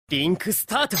リンクス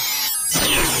タート。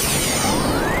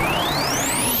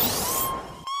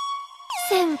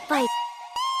先輩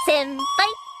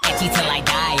Itchy till I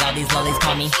die, all these lollies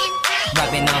call me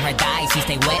Rubbing on her thighs, she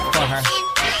stay wet for her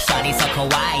Shawty so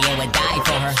kawaii and would die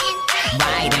for her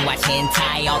Ride and watch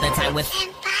hentai all the time with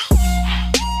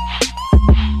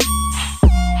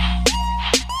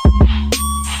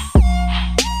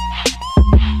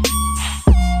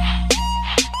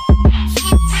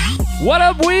What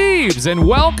up, Weebs, and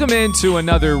welcome into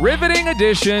another riveting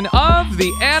edition of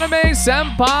the Anime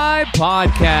Senpai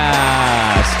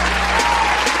Podcast.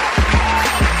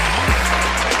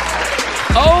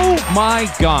 Oh my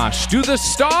gosh, do the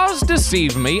stars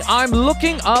deceive me? I'm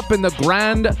looking up in the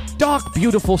grand, dark,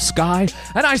 beautiful sky,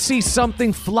 and I see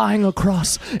something flying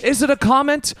across. Is it a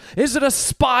comet? Is it a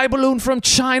spy balloon from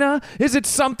China? Is it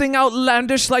something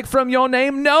outlandish like From Your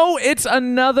Name? No, it's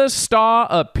another star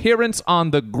appearance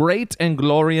on the great and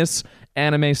glorious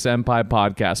Anime Senpai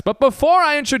Podcast. But before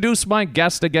I introduce my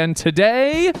guest again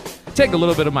today, take a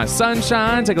little bit of my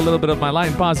sunshine, take a little bit of my light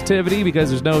and positivity because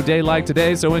there's no day like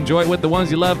today, so enjoy it with the ones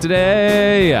you love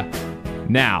today.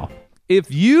 Now,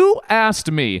 if you asked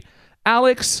me,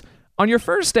 Alex, on your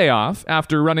first day off,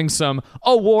 after running some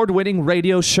award-winning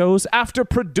radio shows, after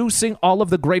producing all of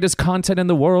the greatest content in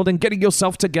the world and getting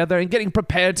yourself together and getting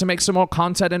prepared to make some more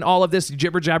content and all of this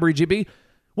jibber-jabbery-jibby,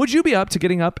 would you be up to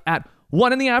getting up at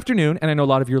 1 in the afternoon? And I know a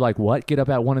lot of you are like, what? Get up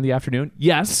at 1 in the afternoon?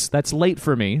 Yes, that's late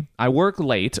for me. I work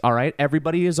late, all right?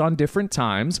 Everybody is on different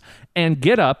times. And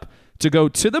get up to go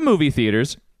to the movie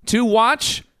theaters to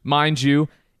watch, mind you,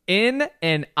 in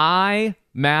an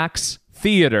IMAX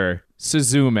theater,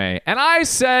 Suzume. And I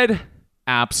said,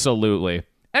 absolutely.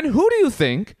 And who do you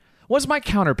think was my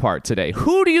counterpart today?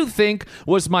 Who do you think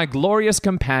was my glorious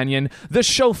companion, the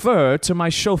chauffeur to my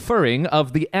chauffeuring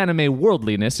of the anime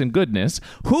worldliness and goodness?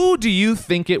 Who do you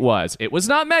think it was? It was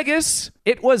not Megas.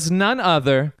 It was none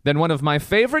other than one of my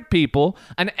favorite people,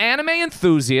 an anime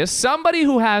enthusiast, somebody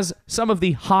who has some of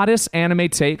the hottest anime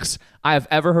takes I have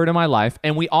ever heard in my life,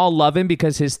 and we all love him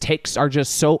because his takes are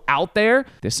just so out there.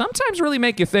 They sometimes really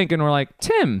make you think, and we're like,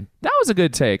 Tim, that was a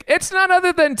good take. It's none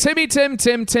other than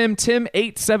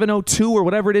Tim8702 or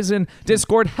whatever it is in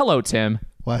Discord. Hello, Tim.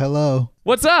 Well, hello.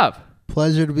 What's up?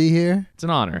 Pleasure to be here. It's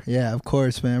an honor. Yeah, of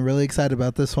course, man. Really excited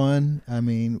about this one. I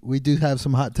mean, we do have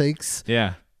some hot takes.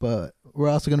 Yeah. But we're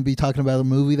also going to be talking about a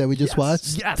movie that we just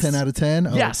watched. Yes. 10 out of 10.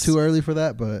 Yes. Too early for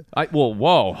that, but...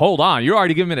 Whoa, hold on. You're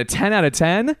already giving it a 10 out of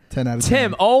 10? 10 out of 10.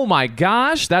 Tim, oh my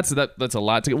gosh. That's a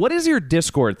lot to get. What is your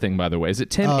Discord thing, by the way? Is it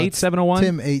Tim8701?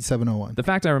 Tim8701. The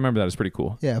fact I remember that is pretty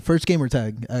cool. Yeah, first gamer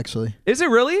tag, actually. Is it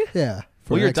really? Yeah.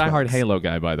 Well, you're a Xbox. diehard Halo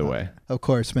guy, by the way. Of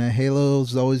course, man.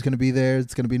 Halo's always going to be there.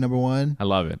 It's going to be number one. I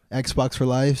love it. Xbox for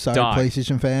life. Sorry, Dog.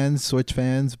 PlayStation fans, Switch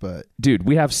fans, but... Dude,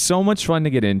 we have so much fun to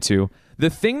get into. The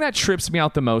thing that trips me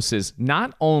out the most is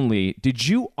not only did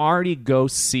you already go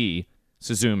see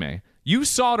Suzume, you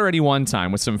saw it already one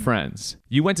time with some friends.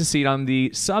 You went to see it on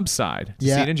the sub side, to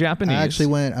see it in Japanese. I actually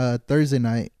went Thursday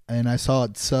night, and I saw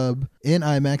it sub in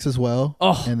IMAX as well.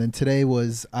 Oh. And then today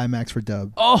was IMAX for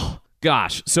dub. Oh,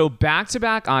 gosh. So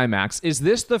back-to-back IMAX. Is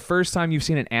this the first time you've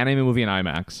seen an anime movie in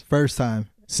IMAX? First time.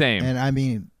 Same. And I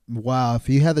mean, wow, if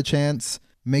you had the chance,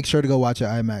 make sure to go watch it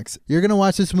IMAX. You're going to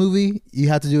watch this movie, you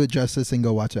have to do it justice and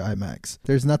go watch it IMAX.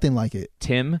 There's nothing like it.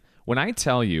 Tim, when I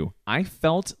tell you, I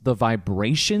felt the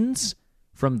vibrations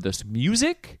from this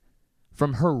music,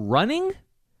 from her running,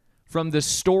 from the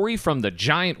story, from the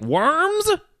giant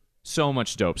worms. So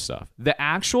much dope stuff. The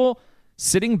actual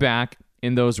sitting back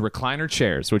in those recliner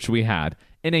chairs, which we had,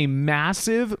 in a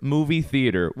massive movie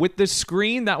theater with the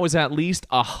screen that was at least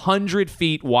 100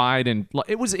 feet wide, and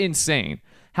it was insane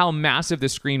how massive the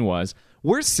screen was.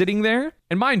 We're sitting there,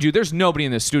 and mind you, there's nobody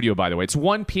in the studio, by the way. It's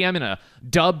 1 p.m. in a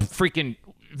dub freaking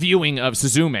viewing of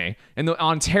Suzume in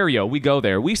Ontario. We go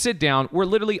there. We sit down. We're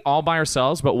literally all by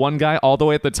ourselves, but one guy all the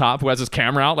way at the top who has his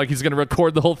camera out like he's going to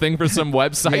record the whole thing for some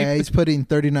website. Yeah, he's putting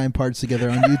 39 parts together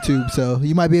on YouTube, so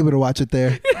you might be able to watch it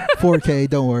there. 4K,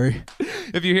 don't worry.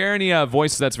 If you hear any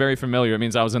voice that's very familiar, it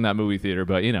means I was in that movie theater,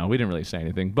 but, you know, we didn't really say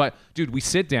anything. But, dude, we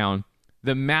sit down,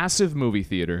 the massive movie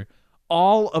theater,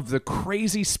 all of the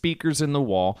crazy speakers in the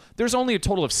wall. There's only a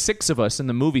total of 6 of us in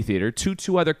the movie theater,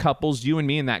 two other couples, you and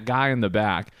me and that guy in the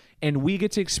back, and we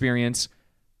get to experience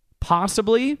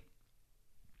possibly,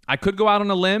 I could go out on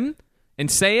a limb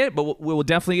and say it, but we'll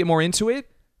definitely get more into it,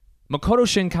 Makoto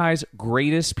Shinkai's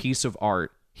greatest piece of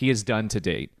art he has done to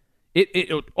date.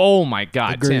 Oh my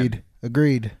God, Tim.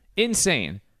 Agreed.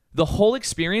 Insane. The whole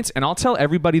experience, and I'll tell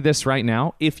everybody this right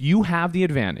now, if you have the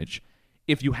advantage,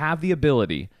 if you have the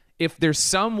ability, if there's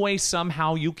some way,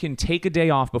 somehow you can take a day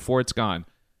off before it's gone,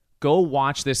 go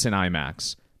watch this in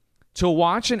IMAX. To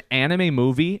watch an anime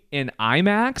movie in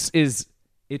IMAX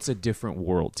it's a different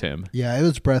world, Tim. Yeah, it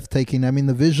was breathtaking. I mean,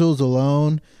 the visuals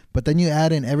alone, but then you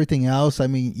add in everything else. I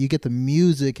mean, you get the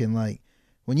music and like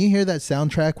when you hear that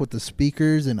soundtrack with the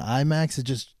speakers and IMAX,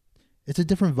 it's a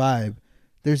different vibe.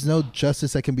 There's no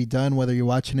justice that can be done whether you're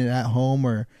watching it at home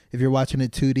or if you're watching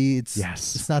it 2D.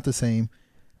 It's not the same.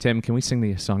 Tim, can we sing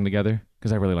the song together?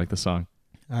 Because I really like the song.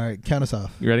 All right, count us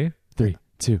off. You ready? 3,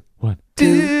 2, 1. Get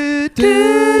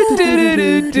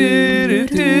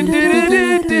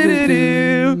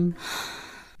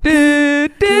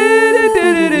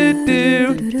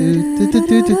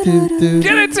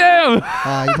it, Tim! You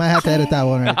might have to edit that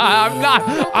one. Right? I'm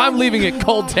not. I'm leaving it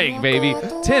cold take, baby.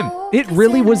 Tim, it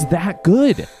really was that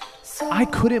good. I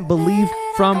couldn't believe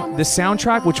from the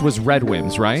soundtrack, which was Red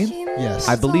Whims, right? Yes.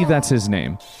 I believe that's his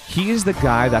name. He is the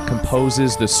guy that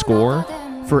composes the score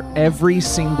for every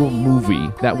single movie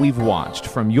that we've watched,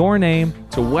 from Your Name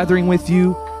to Weathering With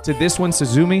You to this one,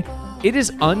 Suzume. It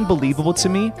is unbelievable to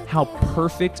me how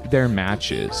perfect their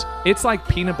match is. It's like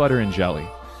peanut butter and jelly.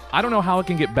 I don't know how it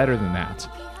can get better than that.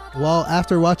 Well,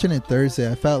 after watching it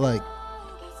Thursday, I felt like,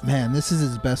 man, this is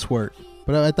his best work.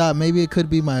 But I thought maybe it could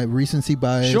be my recency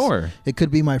bias. Sure. It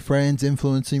could be my friends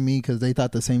influencing me because they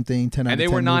thought the same thing. 10 out of 10 And they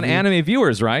were non-anime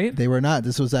viewers, right? They were not.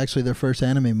 This was actually their first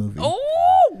anime movie.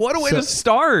 Oh, what a way to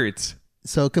start.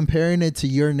 So comparing it to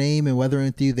Your Name and Weathering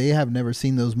With You, they have never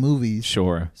seen those movies.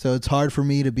 Sure. So it's hard for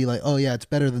me to be like, oh yeah, it's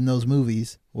better than those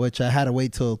movies, which I had to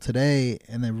wait till today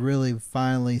and then really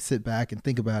finally sit back and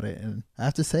think about it. And I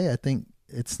have to say, I think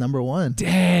it's number one.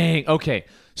 Dang. Okay.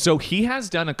 So he has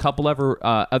done a couple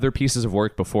other pieces of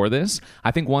work before this.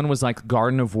 I think one was like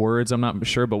Garden of Words. I'm not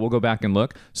sure, but we'll go back and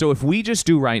look. So if we just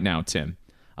do right now, Tim,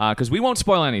 because we won't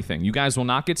spoil anything. You guys will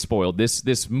not get spoiled.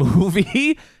 This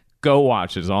movie... Go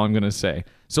watch is all I'm going to say.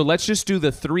 So let's just do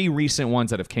the 3 recent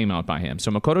ones that have came out by him. So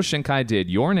Makoto Shinkai did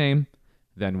Your Name,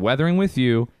 then Weathering With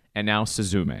You, and now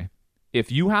Suzume.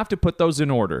 If you have to put those in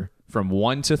order from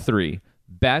 1 to 3,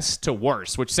 best to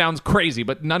worst, which sounds crazy,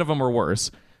 but none of them are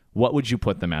worse, what would you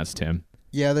put them as, Tim?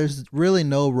 Yeah, there's really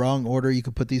no wrong order you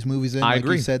could put these movies in. I like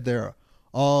agree. You said, they're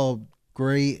all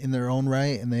great in their own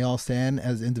right, and they all stand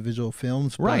as individual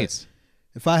films. Right.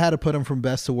 If I had to put them from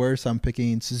best to worst, I'm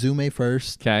picking Suzume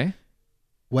first. Okay.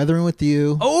 Weathering With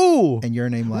You. Oh! And Your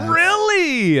Name last.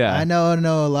 Really? I know.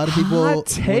 A lot of people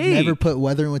would never put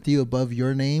Weathering With You above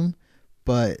Your Name,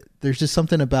 but there's just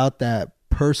something about that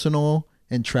personal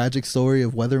and tragic story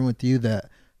of Weathering With You that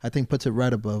I think puts it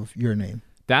right above Your Name.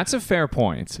 That's a fair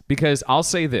point, because I'll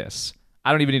say this.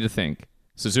 I don't even need to think.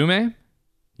 Suzume,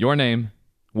 Your Name,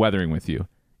 Weathering With You.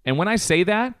 And when I say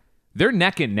that, they're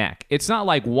neck and neck. It's not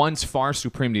like one's far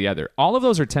supreme to the other. All of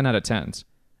those are 10 out of 10s.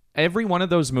 Every one of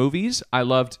those movies I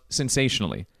loved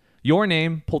sensationally. Your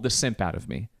Name pulled the simp out of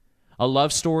me. A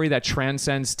love story that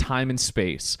transcends time and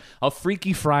space. A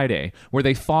Freaky Friday where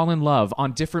they fall in love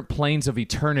on different planes of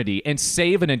eternity and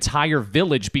save an entire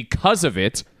village because of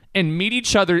it and meet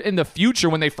each other in the future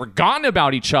when they've forgotten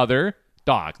about each other.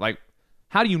 Dog, like,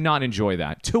 how do you not enjoy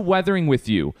that? To Weathering With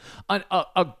You.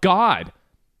 A god.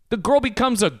 The girl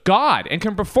becomes a god and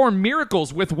can perform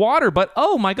miracles with water, but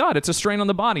oh my God, it's a strain on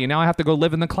the body, and now I have to go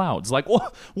live in the clouds. Like,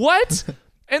 what?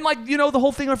 And like, the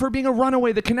whole thing of her being a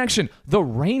runaway, the connection, the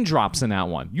raindrops in that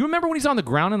one. You remember when he's on the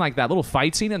ground in like that little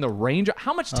fight scene and the raindrop,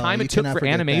 how much time it took for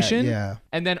animation? Yeah.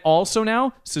 And then also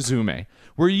now, Suzume,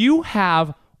 where you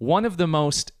have one of the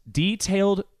most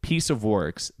detailed piece of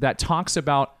works that talks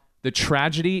about the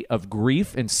tragedy of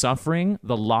grief and suffering,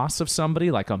 the loss of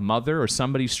somebody like a mother or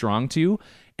somebody strong to you,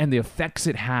 and the effects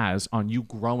it has on you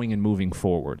growing and moving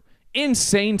forward.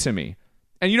 Insane to me.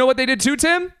 And you know what they did too,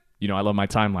 Tim? I love my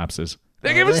time lapses.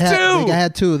 They gave us 2. I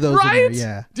had 2 of those. Right? In there,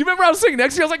 yeah. Do you remember I was sitting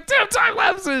next to you? I was like, damn, time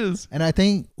lapses. And I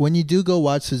think when you do go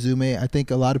watch Suzume, I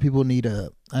think a lot of people need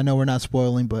I know we're not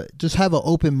spoiling, but just have an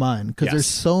open mind because there's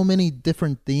so many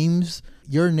different themes.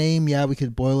 Your Name, we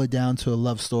could boil it down to a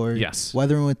love story. Yes.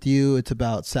 Weathering With You, it's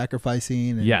about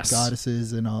sacrificing and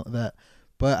goddesses and all that.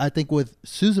 But I think with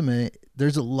Suzume,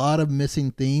 there's a lot of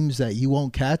missing themes that you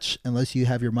won't catch unless you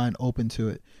have your mind open to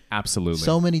it. Absolutely.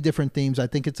 So many different themes. I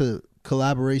think it's a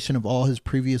collaboration of all his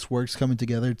previous works coming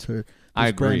together to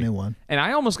this brand new one. And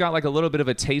I almost got like a little bit of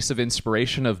a taste of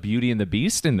inspiration of Beauty and the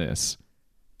Beast in this.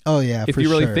 Oh, yeah, if you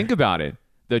really think about it.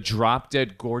 The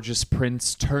drop-dead gorgeous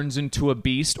prince turns into a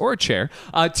beast, or a chair,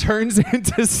 turns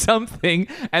into something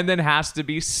and then has to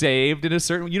be saved in a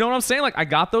certain... You know what I'm saying? Like, I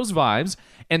got those vibes.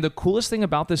 And the coolest thing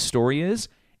about this story is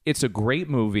it's a great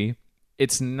movie.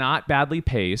 It's not badly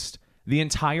paced. The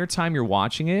entire time you're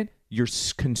watching it, you're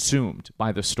consumed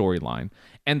by the storyline.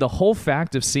 And the whole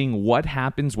fact of seeing what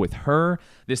happens with her,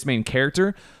 this main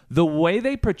character, the way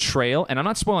they portray, and I'm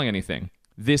not spoiling anything,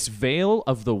 this veil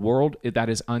of the world that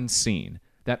is unseen,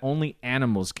 that only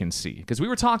animals can see. Because we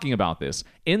were talking about this.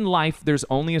 In life, there's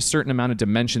only a certain amount of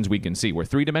dimensions we can see. We're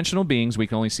three-dimensional beings. We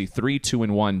can only see 3, 2,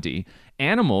 and 1D.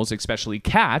 Animals, especially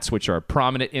cats, which are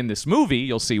prominent in this movie,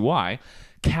 you'll see why,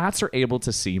 cats are able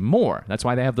to see more. That's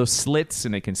why they have those slits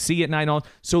and they can see at night and all.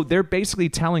 So they're basically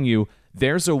telling you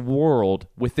there's a world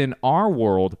within our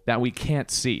world that we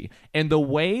can't see. And the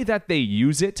way that they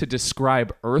use it to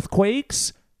describe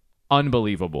earthquakes,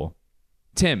 unbelievable.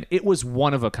 Tim, it was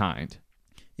one of a kind.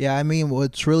 Yeah, I mean,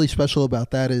 what's really special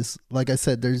about that is, like I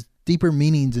said, there's deeper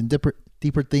meanings and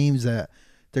deeper themes that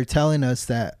they're telling us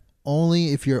that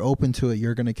only if you're open to it,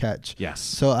 you're going to catch. Yes.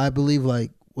 So I believe,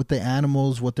 like, with the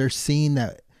animals, what they're seeing,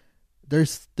 that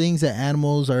there's things that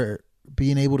animals are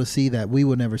being able to see that we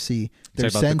would never see. Their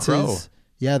senses. The crow.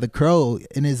 Yeah, the crow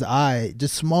in his eye,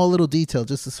 just small little detail,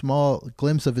 just a small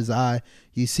glimpse of his eye.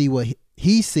 You see what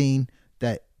he's seen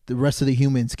that the rest of the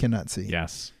humans cannot see.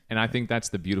 Yes. And I think that's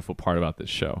the beautiful part about this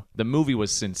show. The movie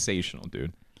was sensational,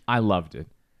 dude. I loved it.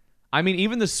 I mean,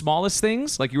 even the smallest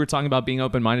things, like you were talking about being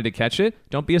open-minded to catch it,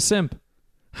 don't be a simp.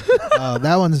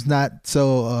 That one's not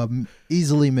so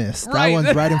easily missed. Right. That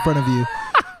one's right in front of you.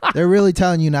 They're really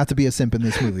telling you not to be a simp in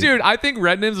this movie. Dude, I think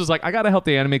Red Nims was like, I got to help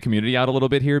the anime community out a little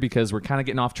bit here because we're kind of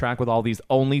getting off track with all these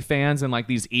OnlyFans and like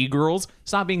these e-girls.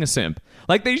 Stop being a simp.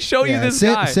 Like they show you this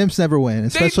guy. Simps never win,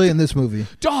 especially in this movie.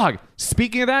 Dog,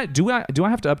 speaking of that, do I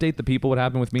have to update the people what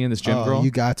happened with me and this gym girl?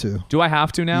 You got to. Do I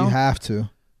have to now? You have to.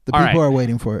 The people are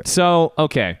waiting for it. So,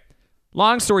 okay.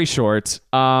 Long story short,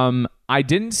 I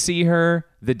didn't see her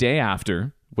the day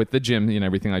after with the gym and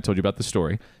everything. I told you about the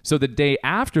story. So the day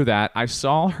after that, I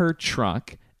saw her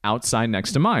truck outside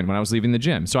next to mine when I was leaving the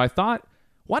gym. So I thought,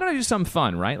 why don't I do something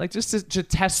fun, right? Like just to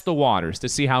test the waters to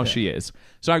see how she is.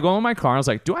 So I go in my car. I was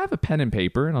like, do I have a pen and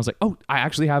paper? And I was like, oh, I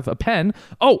actually have a pen.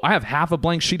 Oh, I have half a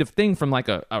blank sheet of thing from like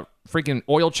a freaking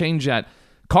oil change at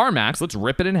CarMax. Let's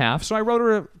rip it in half. So I wrote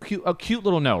her a cute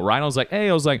little note, right? I was like,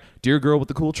 dear girl with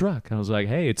the cool truck. I was like,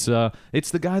 hey, it's the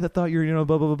guy that thought you're,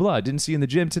 blah, blah, blah, blah. I didn't see you in the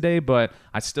gym today, but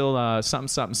I still,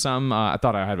 something. I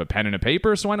thought I had a pen and a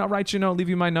paper, so why not write you a note, leave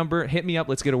you my number, hit me up,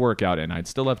 let's get a workout in. I'd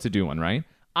still love to do one, right?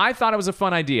 I thought it was a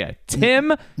fun idea.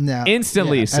 Tim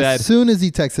instantly said... As soon as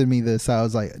he texted me this, I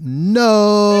was like,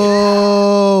 no,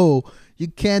 you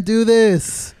can't do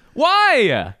this.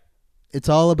 Why? It's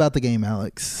all about the game,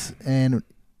 Alex. And...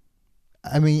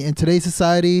 I mean, in today's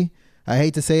society, I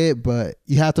hate to say it, but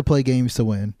you have to play games to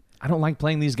win. I don't like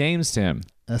playing these games, Tim.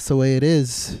 That's the way it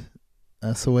is.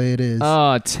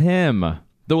 Tim.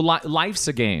 Life's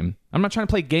a game. I'm not trying to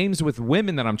play games with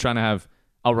women that I'm trying to have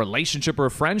a relationship or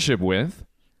a friendship with.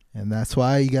 And that's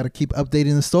why you got to keep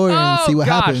updating the story and see what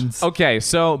happens. Okay,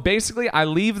 so basically, I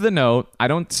leave the note. I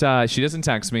don't. She doesn't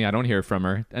text me. I don't hear from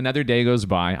her. Another day goes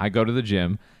by. I go to the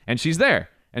gym, and she's there.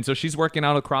 And so she's working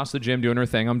out across the gym doing her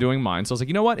thing. I'm doing mine. So I was like,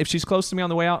 you know what? If she's close to me on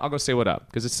the way out, I'll go say what up.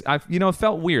 Because it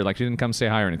felt weird. Like she didn't come say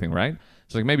hi or anything, right?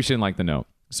 So like maybe she didn't like the note.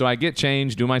 So I get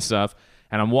changed, do my stuff,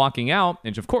 and I'm walking out.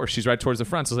 And of course, she's right towards the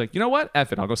front. So I was like, you know what?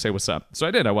 F it. I'll go say what's up. So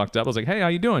I did. I walked up. I was like, hey, how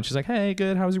you doing? She's like, hey,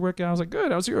 good. How was your workout? I was like,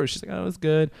 good. How was yours? She's like, oh, it was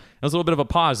good. There was a little bit of a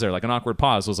pause there, like an awkward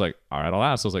pause. So I was like, all right, I'll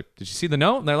ask. So I was like, did you see the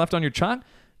note that I left on your truck?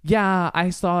 Yeah, I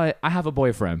saw it. I have a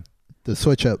boyfriend. The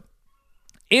switch up.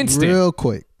 Instant. Real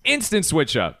quick. Instant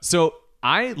switch up. So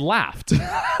I laughed.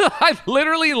 I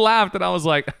literally laughed and I was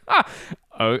like,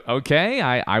 okay.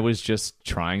 I was just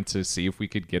trying to see if we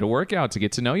could get a workout to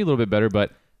get to know you a little bit better,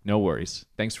 but no worries.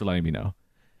 Thanks for letting me know.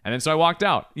 And then so I walked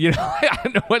out. I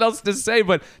don't know what else to say,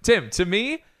 but Tim, to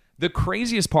me, the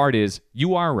craziest part is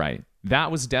you are right. That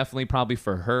was definitely probably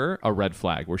for her a red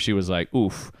flag where she was like,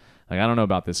 oof, like I don't know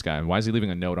about this guy. Why is he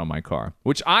leaving a note on my car?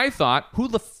 Which I thought, who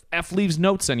the F leaves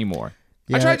notes anymore?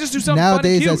 Yeah, I try to just do something nowadays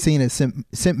fun and cute. I've seen a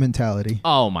simp mentality.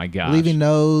 Oh my gosh. Leaving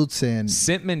notes and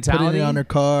simp mentality? Putting it on her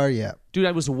car, yeah. Dude,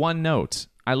 I was one note.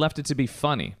 I left it to be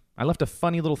funny. I left a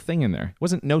funny little thing in there. It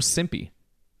wasn't no simpy.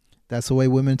 That's the way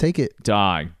women take it.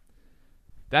 Dog.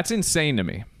 That's insane to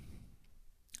me.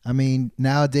 I mean,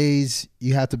 nowadays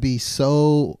you have to be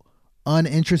so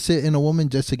uninterested in a woman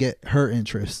just to get her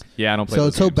interest. Yeah, I don't play So those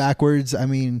it's so games. backwards. I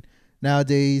mean,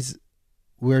 nowadays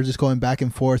we're just going back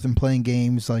and forth and playing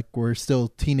games like we're still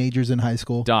teenagers in high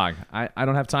school. Dog, I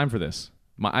don't have time for this.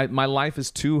 My life is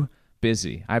too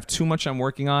busy. I have too much I'm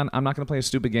working on. I'm not going to play a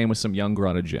stupid game with some young girl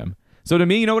at a gym. So to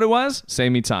me, you know what it was?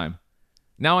 Save me time.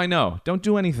 Now I know. Don't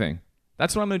do anything.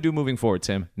 That's what I'm going to do moving forward,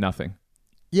 Tim. Nothing.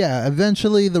 Yeah,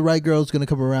 eventually the right girl's going to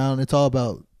come around. It's all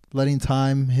about letting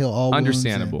time heal all wounds.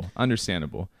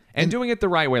 Understandable. And doing it the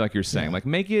right way, like you're saying. Like,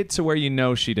 make it to where you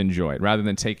know she'd enjoy it rather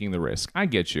than taking the risk. I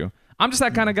get you. I'm just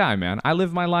that kind of guy, man. I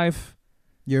live my life.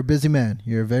 You're a busy man.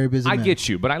 You're a very busy man. I get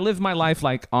you, but I live my life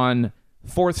like on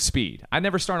fourth speed. I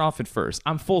never start off at first.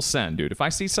 I'm full send, dude. If I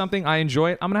see something, I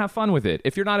enjoy it, I'm going to have fun with it.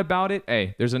 If you're not about it,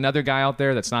 hey, there's another guy out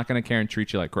there that's not going to care and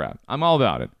treat you like crap. I'm all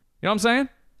about it. You know what I'm saying?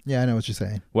 Yeah, I know what you're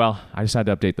saying. Well, I just had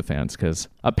to update the fans because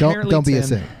apparently don't be a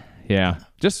simp. Yeah,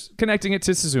 just connecting it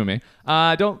to Suzume.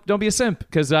 Don't be a simp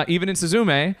because even in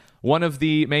Suzume, one of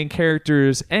the main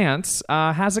character's aunts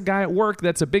has a guy at work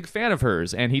that's a big fan of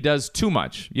hers, and he does too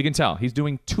much. You can tell he's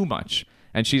doing too much,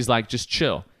 and she's like, just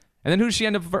chill. And then who does she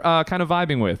end up kind of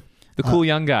vibing with? The cool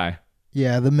young guy.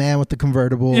 Yeah, the man with the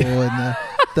convertible and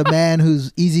the man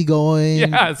who's easygoing.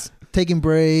 Yes. Taking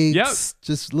breaks.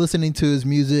 Just listening to his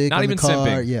music. Not even the car.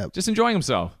 simping. Yeah. Just enjoying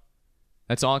himself.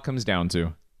 That's all it comes down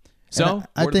to. So,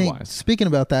 I think, speaking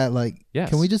about that, like,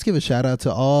 can we just give a shout out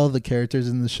to all the characters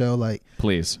in the show? Like,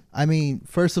 please. I mean,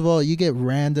 first of all, you get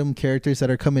random characters that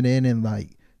are coming in and,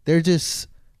 like, they're just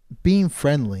being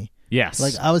friendly. Yes.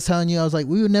 Like, I was telling you, I was like,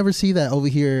 we would never see that over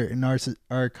here in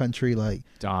our country. Like,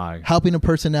 helping a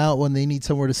person out when they need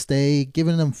somewhere to stay,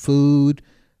 giving them food,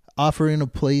 offering a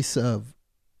place of,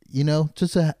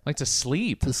 just to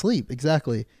sleep. To sleep,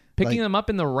 exactly. Picking them up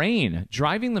in the rain,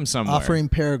 driving them somewhere. Offering a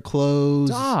pair of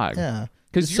clothes. Yeah.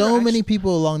 Because many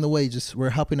people along the way just were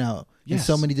helping out in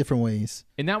so many different ways.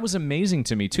 And that was amazing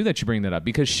to me, too, that you bring that up.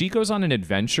 Because she goes on an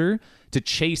adventure to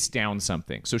chase down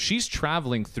something. So she's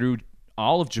traveling through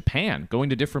all of Japan, going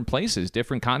to different places,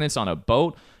 different continents on a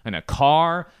boat, in a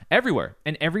car, everywhere.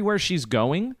 And everywhere she's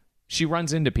going, she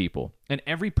runs into people. And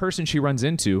every person she runs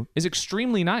into is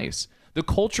extremely nice. The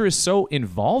culture is so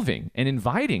involving and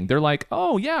inviting. They're like,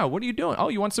 oh, yeah, what are you doing? Oh,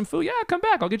 you want some food? Yeah, come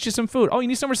back. I'll get you some food. Oh, you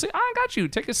need somewhere to sleep? I got you.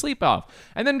 Take a sleep off.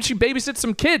 And then she babysits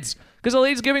some kids because the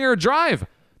lady's giving her a drive.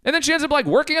 And then she ends up like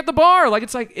working at the bar. Like,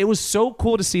 it's like, it was so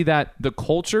cool to see that the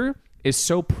culture is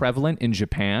so prevalent in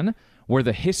Japan where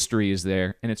the history is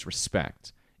there and it's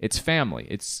respect. It's family.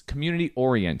 It's community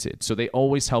oriented. So they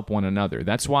always help one another.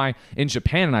 That's why in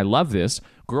Japan, and I love this,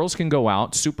 girls can go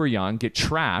out super young, get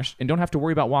trashed, and don't have to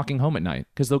worry about walking home at night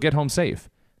because they'll get home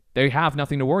safe. They have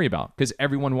nothing to worry about because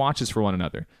everyone watches for one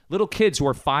another. Little kids who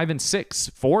are 5 and 6,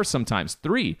 4 sometimes,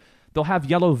 3, they'll have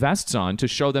yellow vests on to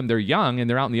show them they're young and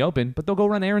they're out in the open, but they'll go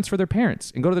run errands for their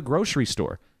parents and go to the grocery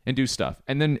store and do stuff.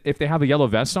 And then if they have a yellow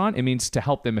vest on, it means to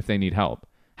help them if they need help.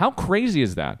 How crazy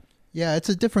is that? Yeah, it's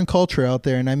a different culture out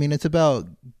there. And I mean, it's about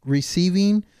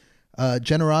receiving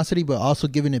generosity, but also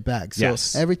giving it back. So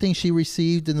everything she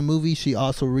received in the movie, she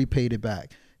also repaid it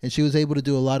back. And she was able to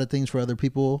do a lot of things for other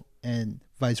people and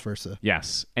vice versa.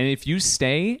 Yes. And if you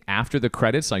stay after the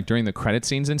credits, like during the credit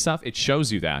scenes and stuff, it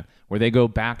shows you that where they go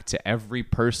back to every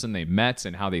person they met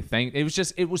and how they thanked.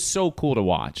 It was so cool to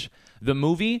watch. The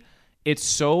movie, it's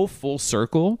so full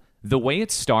circle. The way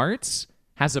it starts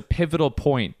has a pivotal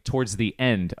point towards the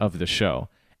end of the show.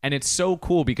 And it's so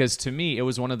cool because to me, it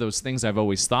was one of those things I've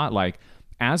always thought, like,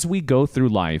 as we go through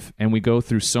life and we go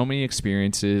through so many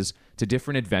experiences to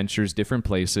different adventures, different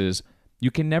places, you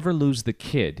can never lose the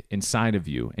kid inside of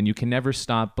you and you can never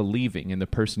stop believing in the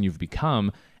person you've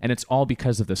become. And it's all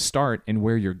because of the start and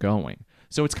where you're going.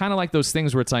 So it's kind of like those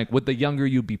things where it's like, would the younger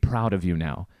you be proud of you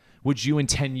now? Would you in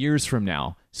 10 years from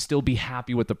now still be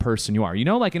happy with the person you are?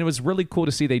 And it was really cool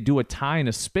to see they do a tie and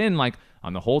a spin like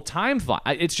on the whole time thought.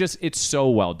 It's so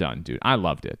well done, dude. I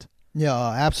loved it. Yeah,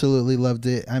 I absolutely loved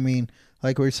it. I mean,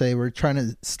 like we say, we're trying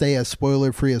to stay as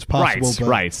spoiler free as possible.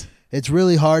 Right. It's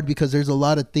really hard because there's a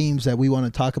lot of themes that we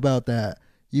want to talk about that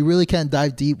you really can't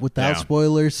dive deep without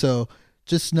spoilers. So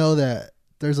just know that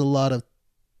there's a lot of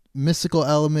mystical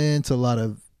elements, a lot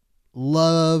of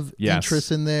love,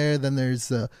 interest in there. Then there's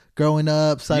the growing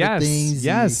up side of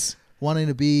things. Wanting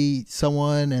to be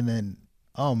someone, and then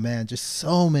oh man, just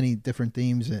so many different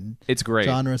themes and it's great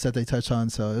genres that they touch on.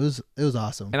 So it was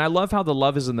awesome. And I love how the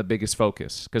love isn't the biggest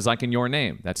focus because, like in Your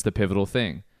Name, that's the pivotal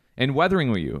thing. And Weathering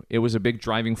With You, it was a big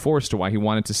driving force to why he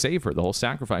wanted to save her. The whole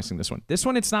sacrificing this one. This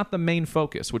one, it's not the main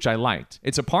focus, which I liked.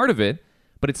 It's a part of it,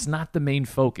 but it's not the main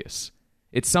focus.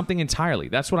 It's something entirely.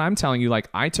 That's what I'm telling you. Like,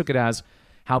 I took it as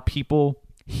how people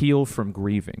heal from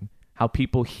grieving, how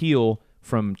people heal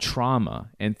from trauma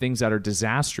and things that are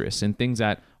disastrous and things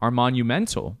that are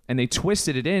monumental. And they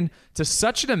twisted it in to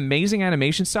such an amazing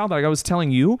animation style that, like I was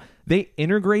telling you, they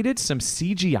integrated some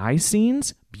CGI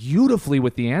scenes beautifully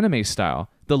with the anime style.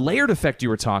 The layered effect you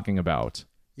were talking about.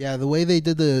 Yeah, the way they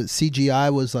did the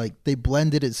CGI was like they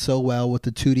blended it so well with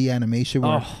the 2D animation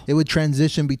where it would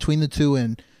transition between the two,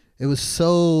 and it was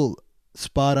so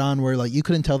spot on where like you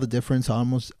couldn't tell the difference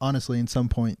almost honestly in some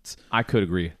points. I could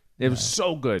agree. It was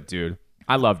so good, dude.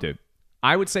 I loved it.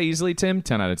 I would say easily, Tim,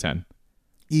 10 out of 10.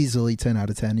 Easily 10 out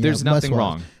of 10. Yeah, There's nothing must watch.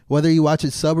 wrong. Whether you watch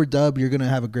it sub or dub, you're going to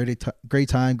have a great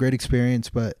time, great experience,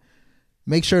 but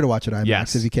make sure to watch it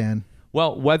IMAX if you can.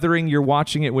 Well, whether you're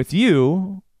watching it with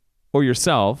you or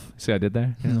yourself. See what I did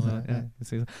there?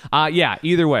 Yeah,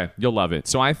 either way, you'll love it.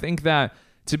 So I think that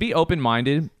to be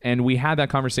open-minded, and we had that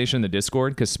conversation in the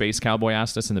Discord because Space Cowboy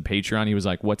asked us in the Patreon. He was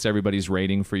like, what's everybody's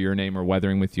rating for Your Name or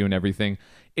Weathering with You and everything?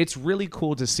 It's really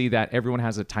cool to see that everyone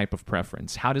has a type of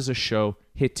preference. How does a show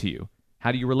hit to you?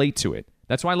 How do you relate to it?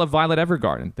 That's why I love Violet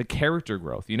Evergarden, the character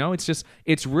growth. You know,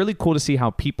 it's really cool to see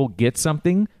how people get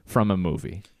something from a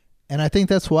movie. And I think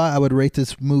that's why I would rate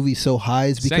this movie so high,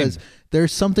 is because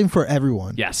there's something for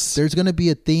everyone. Yes. There's going to be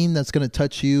a theme that's going to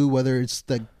touch you, whether it's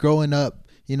the growing up,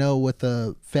 you know, with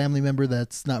a family member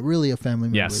that's not really a family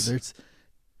member. Yes. There's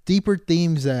deeper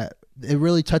themes that it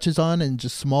really touches on in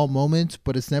just small moments,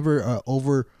 but it's never an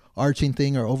overarching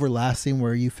thing or overlasting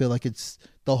where you feel like it's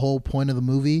the whole point of the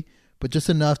movie, but just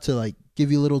enough to like give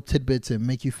you little tidbits and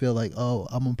make you feel like, oh,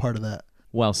 I'm a part of that.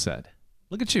 Well said.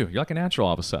 Look at you. You're like a natural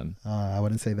all of a sudden. I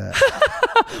wouldn't say that.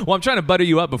 Well, I'm trying to butter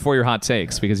you up before your hot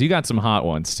takes because you got some hot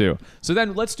ones too. So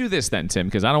then let's do this then, Tim,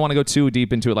 because I don't want to go too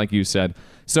deep into it like you said.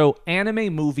 So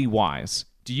anime movie-wise,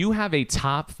 do you have a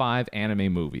top 5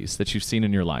 anime movies that you've seen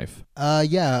in your life?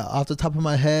 Yeah, off the top of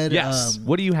my head. Yes.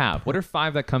 What do you have? What are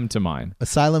 5 that come to mind? A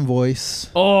Silent Voice.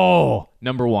 Oh,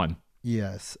 number 1.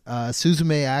 Yes.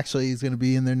 Suzume actually is going to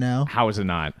be in there now. How is it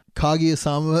not?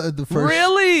 Kaguya-sama, the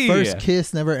Really? first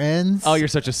kiss never ends. Oh, you're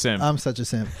such a simp. I'm such a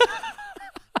simp.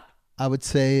 I would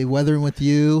say Weathering with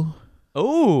You.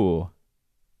 Oh.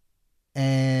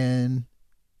 And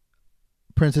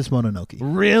Princess Mononoke.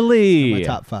 Really? My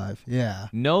top 5. Yeah.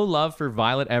 No love for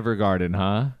Violet Evergarden,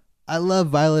 huh? I love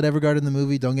Violet Evergarden, the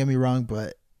movie. Don't get me wrong,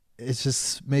 but it's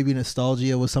just maybe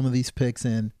nostalgia with some of these picks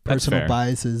and personal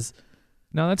biases.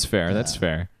 No, that's fair. Yeah. That's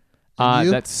fair. You?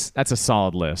 That's a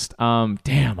solid list.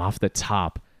 Damn, off the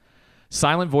top.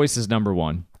 Silent Voice is number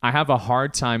 1. I have a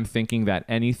hard time thinking that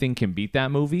anything can beat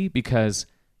that movie because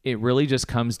it really just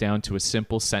comes down to a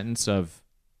simple sentence of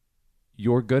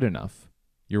you're good enough.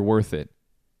 You're worth it.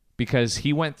 Because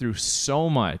he went through so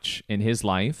much in his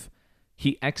life,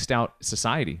 he X'd out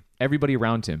society. Everybody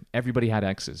around him, everybody had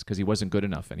X's because he wasn't good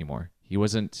enough anymore. He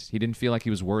didn't feel like he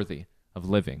was worthy of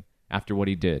living after what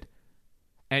he did.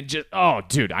 And just, oh,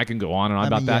 dude, I can go on and on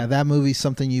about that. Yeah, that movie's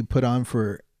something you put on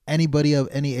for anybody of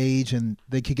any age, and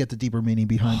they could get the deeper meaning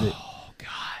behind it. Oh,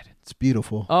 God. It's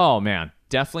beautiful. Oh, man.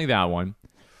 Definitely that one.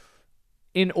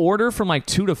 In order from like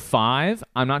 2 to 5,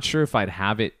 I'm not sure if I'd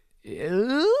have it.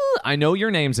 I know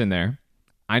Your Name's in there.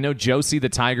 I know Josie the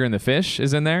Tiger and the Fish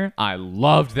is in there. I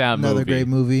loved that movie. Another great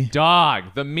movie.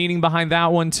 Dog. The meaning behind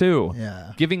that one, too.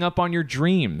 Yeah. Giving up on your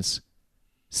dreams.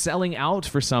 Selling out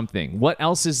for something. What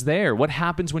else is there? What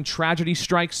happens when tragedy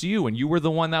strikes you and you were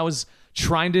the one that was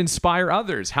trying to inspire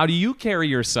others? How do you carry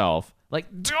yourself? Like,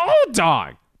 oh,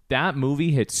 dog. That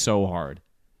movie hit so hard.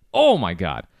 Oh, my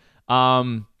God.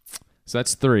 So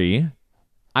that's 3.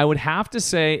 I would have to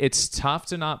say it's tough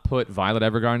to not put Violet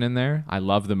Evergarden in there. I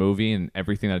love the movie and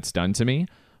everything that it's done to me.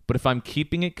 But if I'm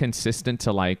keeping it consistent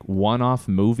to like one-off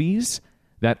movies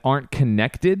that aren't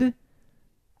connected,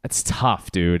 that's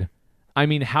tough, dude. I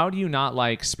mean, how do you not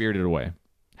like Spirited Away?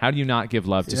 How do you not give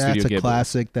love to Studio Ghibli? That's a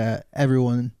classic that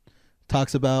everyone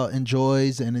talks about,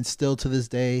 enjoys, and it's still to this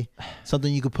day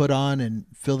something you could put on and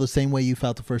feel the same way you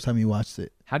felt the first time you watched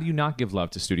it. How do you not give love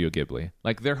to Studio Ghibli?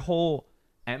 Like, their whole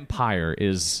empire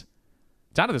is...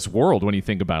 It's out of this world when you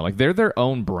think about it. Like, they're their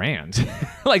own brand.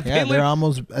 Like, yeah, they're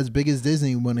almost as big as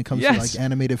Disney when it comes to like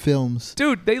animated films.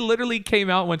 Dude, they literally came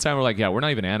out one time and were like, yeah, we're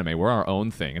not even anime. We're our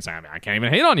own thing. It's like, I can't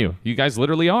even hate on you. You guys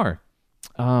literally are.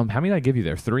 How many did I give you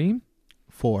there? 3?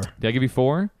 4. Did I give you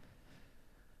 4?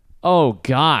 Oh,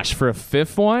 gosh. For a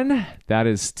 5th one? That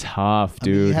is tough,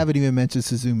 dude. I mean, you haven't even mentioned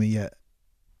Suzume yet.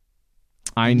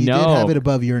 I know. You did have it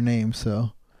above Your Name,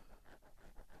 so.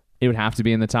 It would have to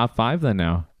be in the top 5 then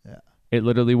now. Yeah. It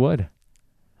literally would.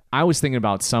 I was thinking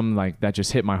about some like that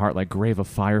just hit my heart, like Grave of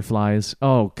Fireflies.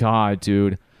 Oh, God,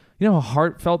 dude. You know how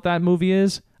heartfelt that movie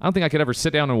is? I don't think I could ever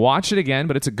sit down and watch it again,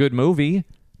 but it's a good movie.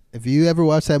 If you ever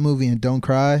watch that movie and don't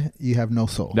cry, you have no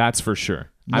soul. That's for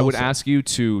sure. I would ask you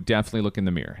to definitely look in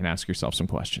the mirror and ask yourself some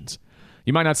questions.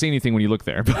 You might not see anything when you look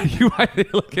there, but you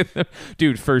might look at them.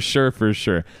 Dude, for sure, for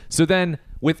sure. So then,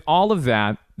 with all of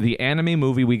that, the anime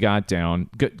movie we got down,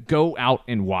 go out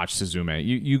and watch Suzume.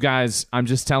 You guys, I'm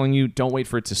just telling you, don't wait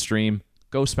for it to stream.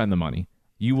 Go spend the money.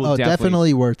 You will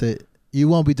definitely worth it. You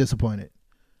won't be disappointed.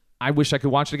 I wish I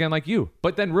could watch it again like you.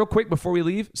 But then real quick, before we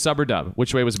leave, sub or dub?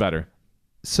 Which way was better?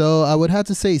 So I would have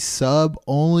to say sub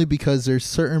only because there's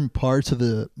certain parts of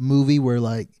the movie where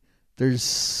like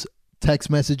there's text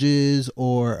messages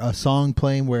or a song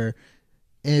playing where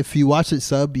if you watch it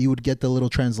sub, you would get the little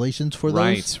translations for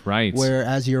those. Right.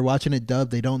 Whereas you're watching it dub,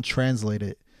 they don't translate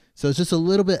it. So it's just a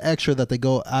little bit extra that they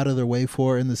go out of their way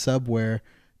for in the sub, where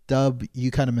dub, you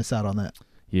kind of miss out on that.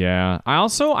 Yeah.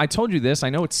 I told you this.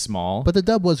 I know it's small. But the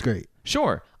dub was great.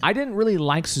 Sure. I didn't really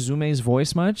like Suzume's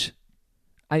voice much.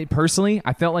 I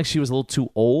felt like she was a little too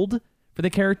old for the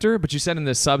character, but you said in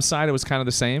the sub side it was kind of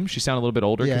the same. She sounded a little bit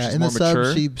older because she's in more the sub,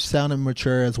 mature. she sounded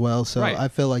mature as well. So I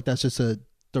feel like that's just a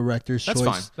director's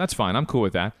choice. That's fine. I'm cool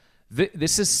with that.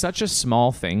 This is such a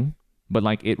small thing, but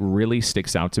like it really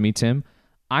sticks out to me, Tim.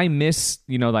 I miss,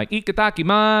 like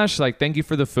ikatakimasu, like thank you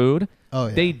for the food. Oh,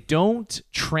 yeah. They don't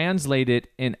translate it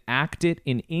and act it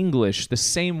in English the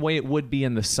same way it would be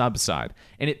in the sub side.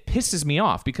 And it pisses me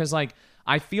off because like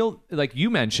I feel like you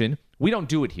mentioned, we don't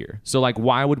do it here. So like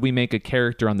why would we make a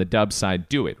character on the dub side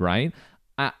do it, right?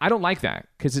 I don't like that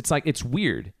because it's like it's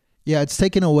weird. Yeah, it's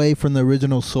taken away from the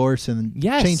original source and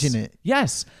changing it.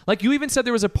 Yes. Like you even said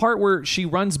there was a part where she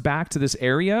runs back to this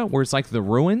area where it's like the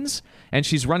ruins and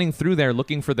she's running through there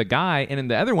looking for the guy. And in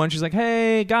the other one, she's like,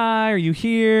 hey, guy, are you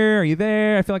here? Are you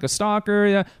there? I feel like a stalker.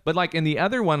 Yeah. But like in the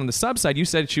other one on the sub side, you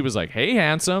said she was like, hey,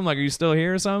 handsome. Like, are you still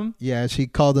here or something? Yeah, she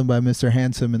called him by Mr.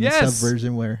 Handsome in the sub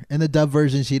version, where in the dub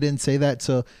version, she didn't say that.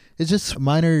 So it's just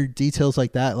minor details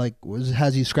like that. Like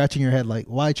has you scratching your head, like,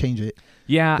 why change it?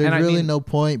 Yeah. There's and really no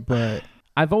point, but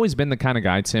I've always been the kind of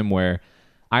guy, Tim, where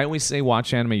I always say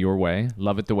watch anime your way,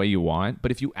 love it the way you want.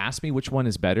 But if you ask me which one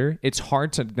is better, it's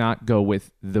hard to not go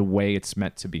with the way it's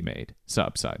meant to be made,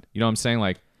 sub side. You know what I'm saying?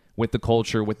 Like with the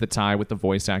culture, with the tie, with the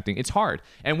voice acting, it's hard.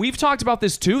 And we've talked about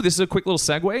this too. This is a quick little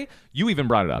segue. You even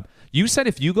brought it up. You said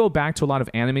if you go back to a lot of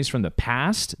animes from the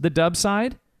past, the dub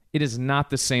side, it is not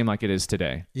the same like it is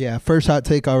today. Yeah, first hot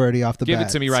take already off the bat. Give it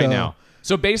to me right now.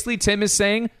 So basically, Tim is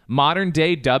saying modern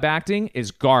day dub acting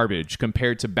is garbage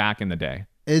compared to back in the day.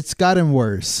 It's gotten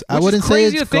worse. I wouldn't say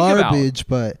it's garbage,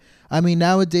 but I mean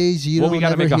nowadays you don't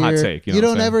ever hear. Hot take, you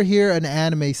don't ever hear an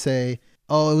anime say,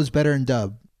 "Oh, it was better in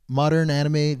dub." Modern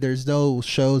anime, there's no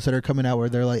shows that are coming out where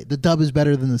they're like the dub is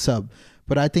better than the sub.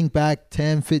 But I think back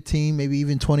 10, 15, maybe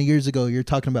even 20 years ago, you're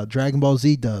talking about Dragon Ball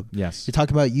Z dub. Yes. You're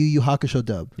talking about Yu Yu Hakusho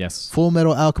dub. Yes. Full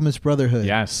Metal Alchemist Brotherhood.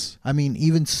 Yes. I mean,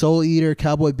 even Soul Eater,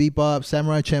 Cowboy Bebop,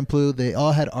 Samurai Champloo, they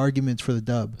all had arguments for the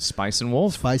dub. Spice and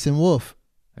Wolf. Spice and Wolf.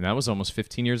 And that was almost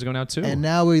 15 years ago now, too. And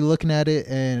now we're looking at it,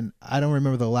 and I don't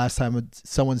remember the last time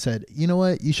someone said, you know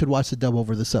what, you should watch the dub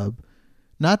over the sub.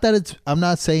 Not that I'm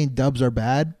not saying dubs are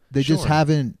bad. They just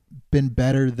haven't been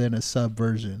better than a sub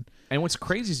version. And what's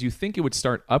crazy is you think it would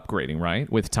start upgrading,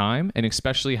 right, with time, and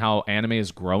especially how anime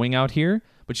is growing out here.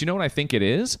 But you know what I think it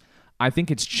is? I think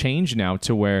it's changed now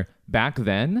to where back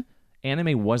then,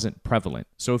 anime wasn't prevalent.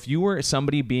 So if you were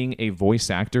somebody being a voice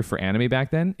actor for anime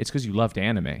back then, it's because you loved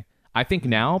anime. I think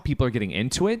now people are getting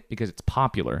into it because it's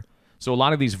popular. So a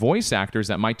lot of these voice actors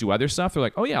that might do other stuff, they're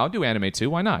like, oh yeah, I'll do anime too.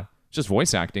 Why not? It's just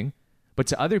voice acting. But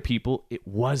to other people, it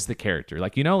was the character.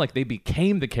 Like, like they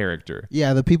became the character.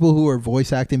 Yeah, the people who were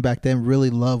voice acting back then really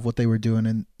loved what they were doing.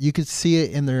 And you could see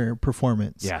it in their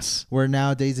performance. Yes. Where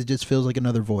nowadays it just feels like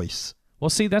another voice. Well,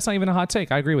 see, that's not even a hot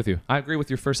take. I agree with you. I agree with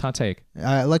your first hot take.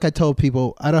 Like I told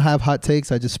people, I don't have hot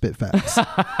takes. I just spit facts.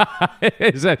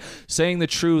 Is that saying the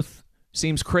truth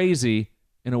seems crazy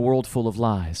in a world full of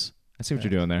lies? I see what you're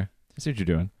doing there. I see what you're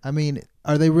doing. I mean,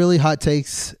 are they really hot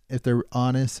takes if they're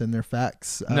honest and they're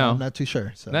facts? No. I'm not too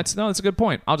sure. So. That's a good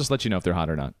point. I'll just let you know if they're hot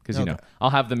or not because, I'll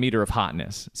have the meter of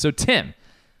hotness. So, Tim,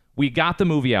 we got the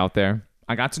movie out there.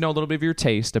 I got to know a little bit of your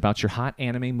taste about your hot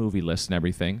anime movie list and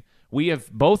everything. We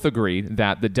have both agreed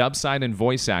that the dub side and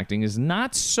voice acting is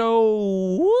not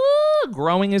so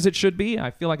growing as it should be.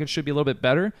 I feel like it should be a little bit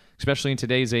better, especially in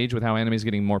today's age with how anime is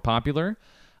getting more popular.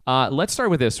 Let's start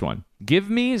with this one. Give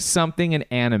me something in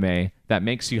anime that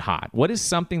makes you hot. What is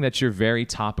something that you're very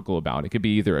topical about? It could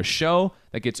be either a show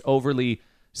that gets overly,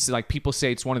 like people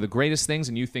say it's one of the greatest things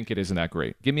and you think it isn't that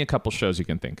great. Give me a couple shows you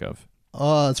can think of.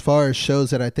 As far as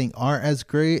shows that I think aren't as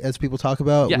great as people talk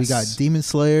about, we got Demon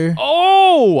Slayer.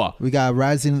 Oh! We got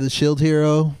Rising of the Shield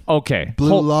Hero. Okay.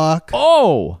 Blue Lock.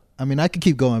 Oh! I mean, I could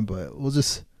keep going, but we'll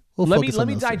let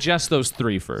me digest those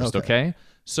three first, okay?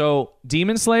 So,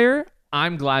 Demon Slayer,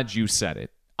 I'm glad you said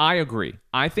it. I agree.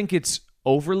 I think it's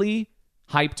overly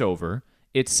hyped over.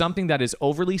 It's something that is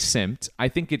overly simped. I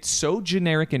think it's so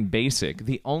generic and basic.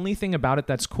 The only thing about it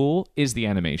that's cool is the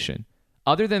animation.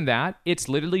 Other than that, it's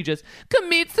literally just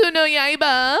Kimetsu no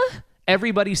Yaiba.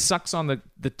 Everybody sucks on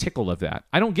the tickle of that.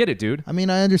 I don't get it, dude. I mean,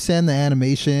 I understand the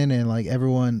animation and like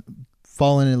everyone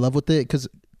falling in love with it because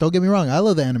don't get me wrong, I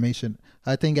love the animation.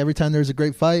 I think every time there's a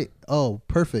great fight, oh,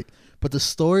 perfect. But the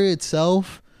story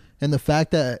itself And the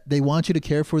fact that they want you to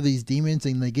care for these demons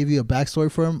and they give you a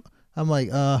backstory for them, I'm like,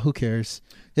 who cares?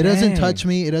 It doesn't touch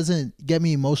me. It doesn't get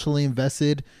me emotionally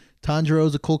invested.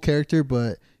 Tanjiro's a cool character,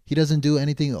 but he doesn't do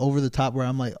anything over the top where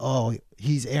I'm like, oh,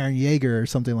 he's Eren Yeager or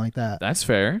something like that. That's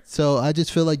fair. So I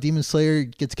just feel like Demon Slayer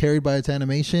gets carried by its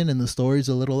animation and the story's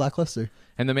a little lackluster.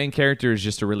 And the main character is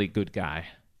just a really good guy.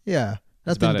 Yeah.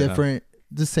 Nothing different.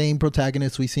 The same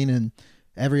protagonist we've seen in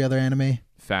every other anime.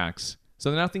 Facts.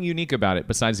 So there's nothing unique about it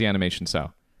besides the animation.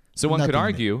 So one could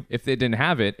argue if they didn't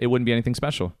have it, it wouldn't be anything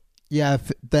special. Yeah,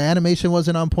 if the animation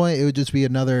wasn't on point, it would just be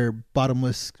another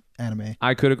bottomless anime.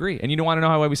 I could agree. And you want to know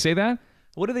how we say that?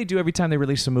 What do they do every time they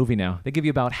release a movie now? They give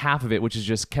you about half of it, which is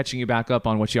just catching you back up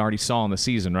on what you already saw in the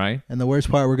season, right? And the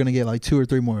worst part, we're going to get like 2 or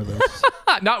 3 more of those.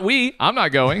 Not we. I'm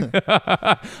not going.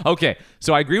 Okay,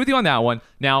 so I agree with you on that one.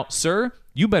 Now, sir,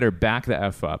 you better back the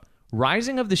F up.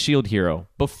 Rising of the Shield Hero,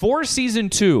 before season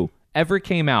 2 ever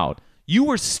came out, you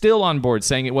were still on board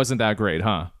saying it wasn't that great,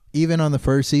 huh? Even on the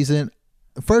first season,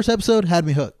 the first episode had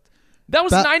me hooked. That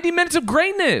was 90 minutes of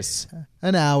greatness.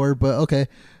 An hour, but okay.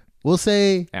 We'll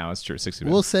say... Yeah, that's true. 60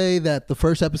 minutes. We'll say that the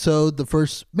first episode, the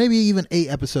first maybe even 8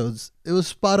 episodes, it was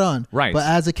spot on. Right. But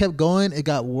as it kept going, it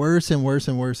got worse and worse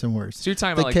and worse and worse. So you're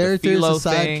talking about like characters, the Philo the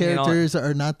side thing characters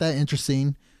are not that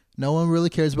interesting. No one really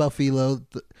cares about Philo.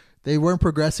 They weren't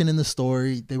progressing in the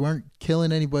story. They weren't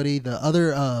killing anybody. The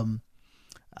other...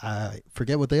 I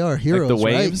forget what they are. Heroes, like the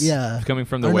waves? Right? Yeah. Coming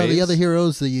from the waves? No, the other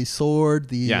heroes, the sword,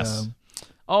 the... Yes.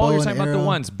 You're talking about the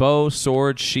ones. Bow,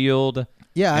 sword, shield,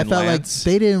 yeah, I felt lance.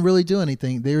 like they didn't really do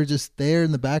anything. They were just there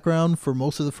in the background for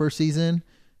most of the first season,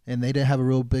 and they didn't have a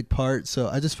real big part. So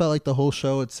I just felt like the whole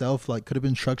show itself like could have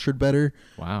been structured better.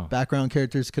 Wow. Background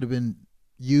characters could have been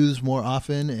used more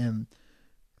often. And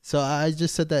so I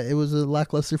just said that it was a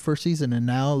lackluster first season. And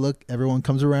now, look, everyone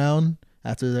comes around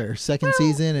after their second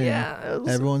season, and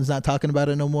everyone's not talking about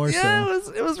it no more. Yeah,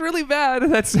 so. it was really bad.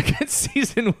 That second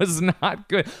season was not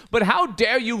good. But how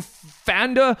dare you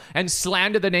fanda and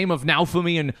slander the name of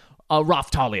Naofumi and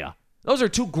Raftalia? Those are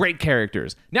 2 great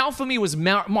characters. Naofumi was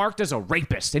marked as a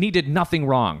rapist, and he did nothing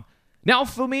wrong.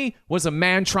 Naofumi was a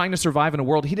man trying to survive in a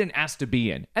world he didn't ask to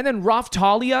be in. And then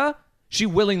Raftalia, she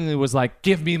willingly was like,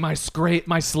 give me my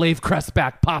slave crest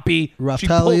back, Poppy.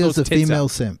 Raftalia is a female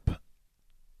simp.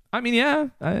 I mean, yeah,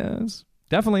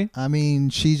 definitely. I mean,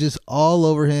 she's just all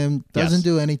over him, doesn't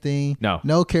do anything.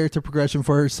 No character progression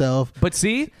for herself. But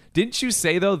see, didn't you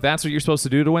say, though, that's what you're supposed to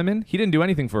do to women? He didn't do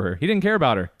anything for her. He didn't care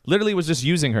about her. Literally was just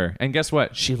using her. And guess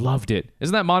what? She loved it.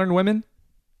 Isn't that modern women?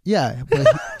 Yeah. But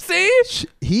see?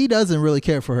 He doesn't really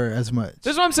care for her as much.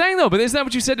 That's what I'm saying, though. But isn't that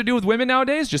what you said to do with women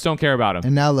nowadays? Just don't care about them.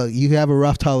 And now, look, you have a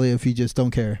rough Talia if you just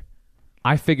don't care.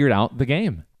 I figured out the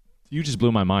game. You just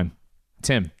blew my mind.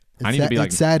 Tim. I need to be like...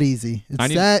 It's that easy.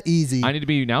 That easy. I need to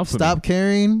be now for Stop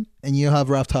caring, and you'll have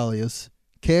Raftalias.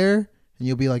 Care, and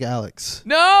you'll be like Alex.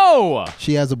 No!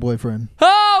 She has a boyfriend.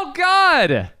 Oh,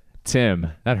 God!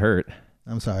 Tim, that hurt.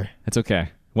 I'm sorry. It's okay.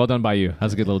 Well done by you. That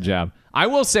was a good little jab. I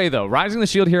will say, though, Rising the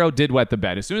Shield Hero did wet the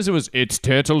bed. As soon as it's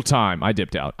turtle time, I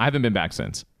dipped out. I haven't been back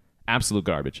since. Absolute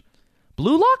garbage.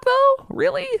 Blue Lock, though?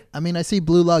 Really? I mean, I see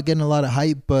Blue Lock getting a lot of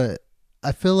hype, but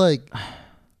I feel like...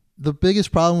 The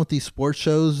biggest problem with these sports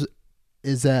shows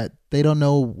is that they don't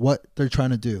know what they're trying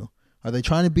to do. Are they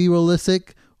trying to be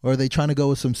realistic, or are they trying to go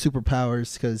with some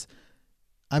superpowers? Because,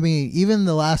 I mean, even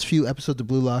the last few episodes of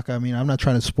Blue Lock, I mean, I'm not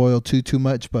trying to spoil too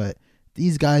much, but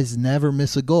these guys never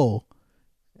miss a goal.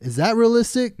 Is that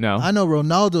realistic? No. I know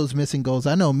Ronaldo's missing goals.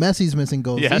 I know Messi's missing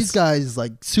goals. Yes. These guys,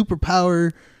 like,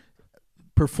 superpower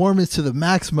performance to the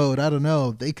max mode. I don't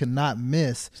know. They cannot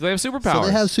miss. So they have superpowers. So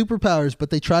they have superpowers, but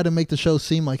they try to make the show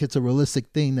seem like it's a realistic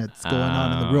thing that's going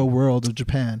on in the real world of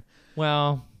Japan.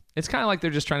 Well, it's kind of like they're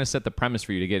just trying to set the premise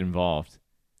for you to get involved.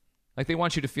 Like they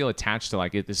want you to feel attached to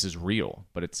like this is real,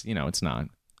 but it's it's not.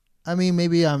 I mean,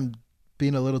 maybe I'm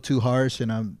being a little too harsh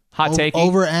and I'm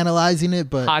over analyzing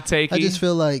it, but hot takey. I just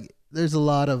feel like there's a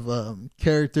lot of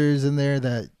characters in there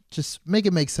that just make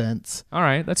it make sense. All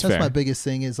right, that's fair. That's my biggest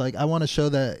thing is like I want a show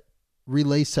that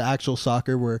relates to actual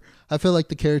soccer where I feel like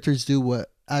the characters do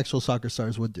what actual soccer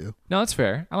stars would do. No, that's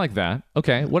fair. I like that.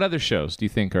 Okay, what other shows do you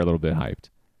think are a little bit hyped?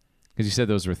 Because you said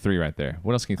those were 3 right there.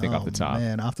 What else can you think off the top?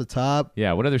 Man, off the top?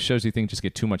 Yeah, what other shows do you think just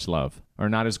get too much love or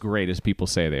not as great as people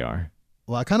say they are?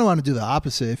 Well, I kind of want to do the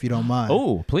opposite if you don't mind.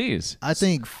 Oh, please. I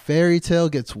think Fairy Tail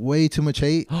gets way too much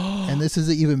hate. And this is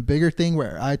an even bigger thing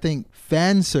where I think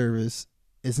fan service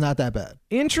is not that bad.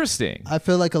 Interesting. I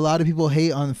feel like a lot of people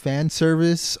hate on fan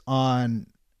service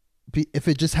if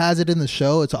it just has it in the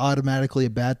show, it's automatically a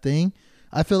bad thing.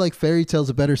 I feel like Fairy Tail's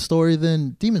a better story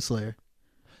than Demon Slayer.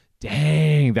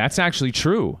 Dang, that's actually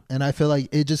true. And I feel like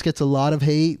it just gets a lot of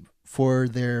hate for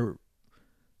their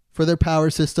for their power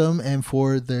system and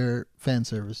for their fan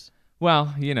service.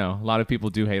 Well, you know, a lot of people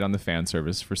do hate on the fan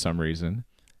service for some reason.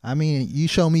 I mean, you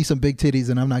show me some big titties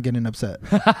and I'm not getting upset.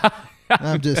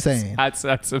 I'm just saying. That's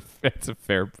a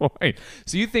fair point.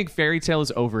 So you think Fairy Tail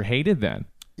is overhated then?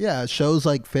 Yeah, shows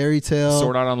like Fairy Tail,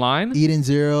 Sword Art Online, Eden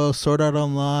Zero, Sword Art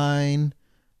Online,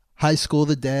 High School of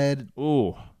the Dead.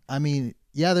 Ooh. I mean,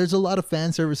 yeah, there's a lot of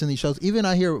fan service in these shows. Even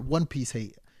I hear One Piece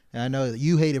hate. And I know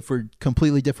you hate it for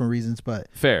completely different reasons, but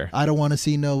fair. I don't want to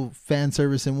see no fan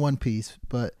service in One Piece,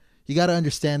 but you got to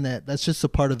understand that that's just a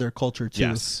part of their culture too,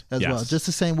 as well. Just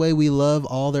the same way we love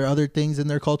all their other things in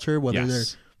their culture, whether they're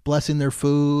blessing their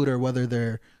food or whether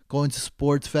they're going to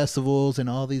sports festivals and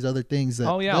all these other things.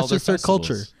 That's just their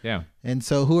culture. Yeah. And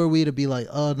so who are we to be like,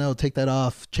 oh no, take that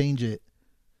off, change it.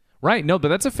 Right. No, but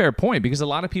that's a fair point because a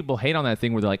lot of people hate on that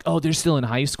thing where they're like, oh, they're still in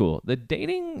high school. The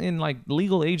dating and like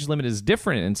legal age limit is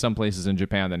different in some places in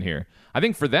Japan than here. I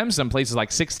think for them, some places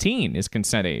like 16 is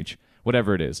consent age,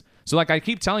 whatever it is. So like I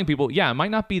keep telling people, yeah, it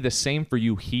might not be the same for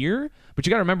you here, but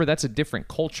you got to remember that's a different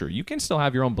culture. You can still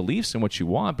have your own beliefs and what you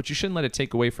want, but you shouldn't let it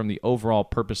take away from the overall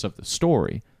purpose of the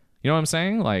story. You know what I'm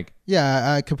saying? Like,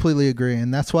 yeah, I completely agree.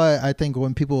 And that's why I think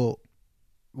when people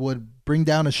would bring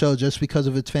down a show just because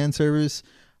of its fan service,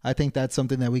 I think that's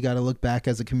something that we got to look back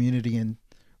as a community and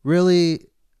really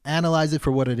analyze it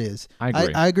for what it is. I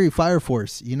agree. I agree. Fire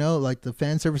Force, you know, like the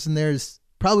fan service in there is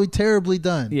probably terribly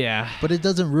done. Yeah. But it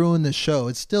doesn't ruin the show.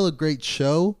 It's still a great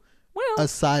show. Well,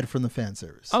 aside from the fan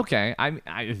service. Okay. I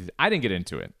didn't get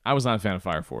into it. I was not a fan of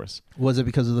Fire Force. Was it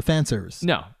because of the fan service?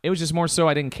 No. It was just more so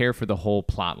I didn't care for the whole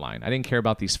plot line. I didn't care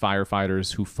about these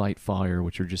firefighters who fight fire,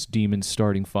 which are just demons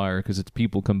starting fire because it's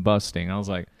people combusting. I was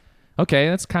like, okay,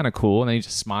 that's kind of cool. And then he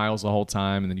just smiles the whole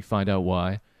time, and then you find out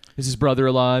why. Is his brother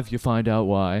alive? You find out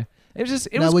why. It was just,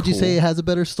 it was now, would cool. you say it has a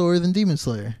better story than Demon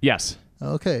Slayer? Yes.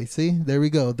 Okay, see? There we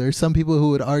go. There's some people who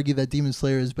would argue that Demon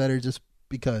Slayer is better just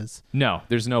because. No,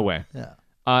 there's no way. Yeah.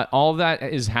 All that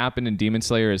has happened in Demon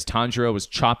Slayer is Tanjiro was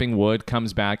chopping wood,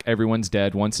 comes back, everyone's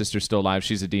dead, one sister's still alive,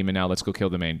 she's a demon now, let's go kill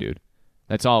the main dude.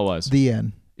 That's all it was. The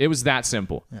end. It was that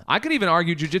simple. Yeah. I could even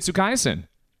argue Jujutsu Kaisen.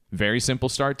 Very simple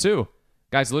start too.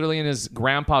 Guy's literally in his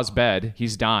grandpa's bed,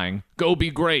 he's dying. Go be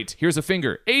great. Here's a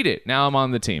finger. Ate it. Now I'm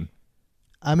on the team.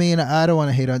 I mean, I don't want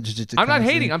to hate on Jujutsu Kaisen. I'm not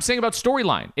hating. I'm saying about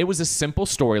storyline. It was a simple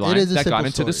storyline that got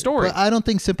into the story. But I don't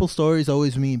think simple stories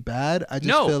always mean bad. I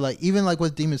just feel like, even like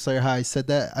with Demon Slayer, how I said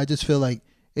that, I just feel like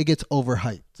it gets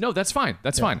overhyped. No, that's fine.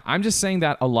 That's fine. I'm just saying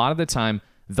that a lot of the time,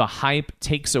 the hype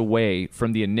takes away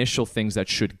from the initial things that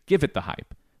should give it the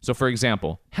hype. So, for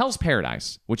example, Hell's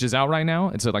Paradise, which is out right now.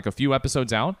 It's like a few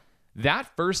episodes out. That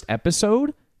first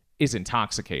episode is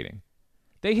intoxicating.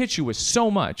 They hit you with so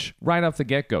much right off the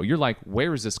get-go. You're like,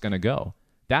 where is this going to go?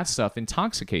 That stuff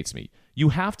intoxicates me. You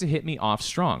have to hit me off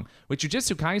strong. With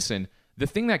Jujutsu Kaisen, the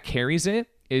thing that carries it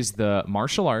is the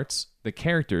martial arts, the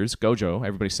characters, Gojo,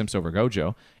 everybody simps over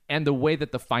Gojo, and the way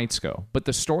that the fights go. But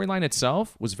the storyline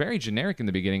itself was very generic in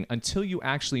the beginning until you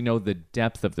actually know the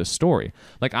depth of the story.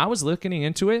 Like, I was looking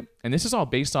into it, and this is all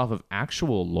based off of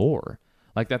actual lore.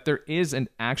 Like that there is an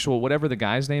actual, whatever the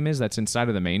guy's name is that's inside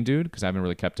of the main dude, because I haven't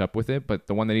really kept up with it, but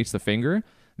the one that eats the finger,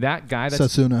 that guy that's...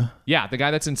 Sasuna. Yeah, the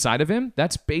guy that's inside of him,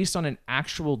 that's based on an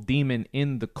actual demon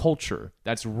in the culture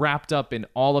that's wrapped up in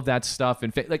all of that stuff.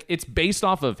 And like, it's based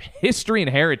off of history and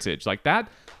heritage. Like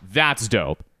that's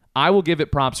dope. I will give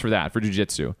it props for that, for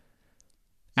Jiu-Jitsu.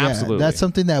 Yeah, absolutely. That's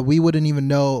something that we wouldn't even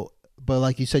know, but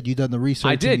like you said, you've done the research.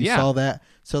 I did, and you saw that.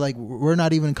 So like, we're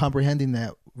not even comprehending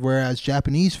that. Whereas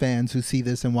Japanese fans who see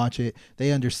this and watch it,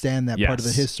 they understand that part of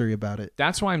the history about it.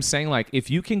 That's why I'm saying, like, if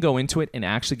you can go into it and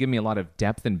actually give me a lot of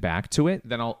depth and back to it,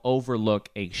 then I'll overlook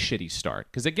a shitty start.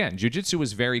 Because again, Jiu-Jitsu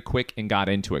was very quick and got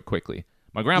into it quickly.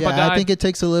 My grandpa died. I think it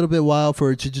takes a little bit while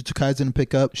for Jujutsu Kaisen to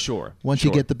pick up. Sure. Once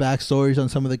you get the backstories on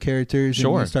some of the characters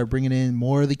and you start bringing in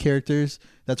more of the characters,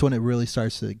 that's when it really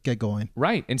starts to get going.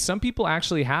 Right. And some people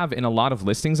actually have, in a lot of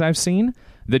listings I've seen,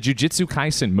 the Jujutsu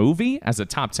Kaisen movie as a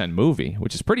top 10 movie,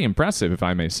 which is pretty impressive, if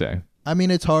I may say. I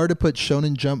mean, it's hard to put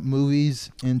Shonen Jump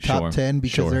movies in top 10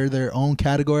 because they're their own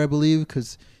category, I believe,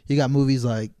 because you got movies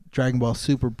like Dragon Ball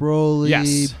Super Broly,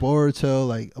 Boruto,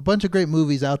 like a bunch of great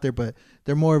movies out there, but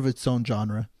they're more of its own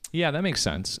genre. Yeah, that makes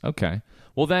sense. Okay.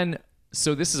 Well then,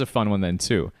 so this is a fun one then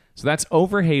too. So that's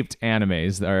overhyped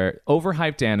animes, or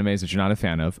overhyped animes that you're not a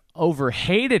fan of,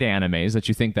 overhated animes that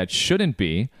you think that shouldn't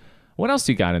be. What else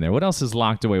you got in there? What else is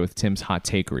locked away with Tim's hot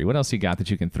takery? What else you got that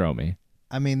you can throw me?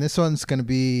 I mean, this one's going to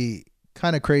be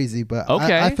kind of crazy, but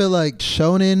I feel like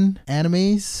shonen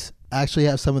animes actually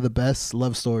have some of the best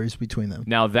love stories between them.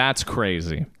 Now that's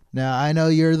crazy. Now, I know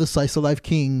you're the slice of life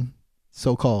king,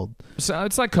 so-called. So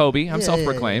it's like Kobe. I'm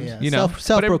self-proclaimed. Yeah. You know,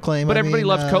 Self-proclaimed. But everybody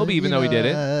loved Kobe even though he did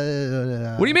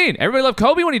it. What do you mean? Everybody loved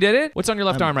Kobe when he did it? What's on your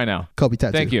left arm right now? Kobe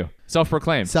tattoo. Thank you.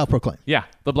 Self-proclaimed. Self-proclaimed. Yeah,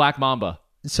 the Black Mamba.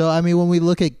 So, I mean, when we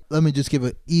look at, let me just give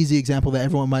an easy example that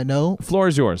everyone might know. Floor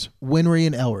is yours. Winry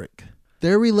and Elric.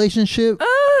 Their relationship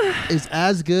is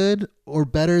as good or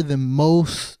better than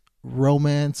most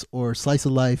romance or slice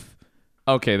of life.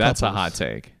 Okay, that's couples. a hot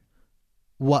take.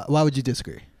 Why would you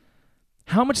disagree?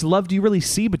 How much love do you really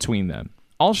see between them?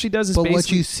 All she does is But basically...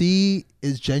 what you see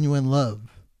is genuine love.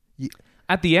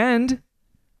 At the end,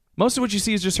 most of what you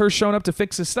see is just her showing up to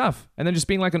fix his stuff and then just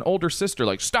being like an older sister,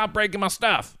 like, stop breaking my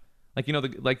stuff. Like, you know,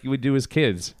 like you would do as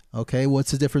kids. Okay,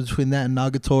 what's the difference between that and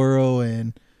Nagatoro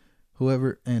and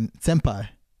whoever and Senpai?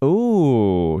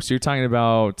 Oh, so you're talking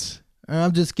about...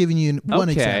 I'm just giving you one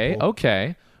example.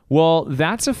 Okay. Well,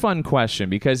 that's a fun question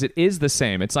because it is the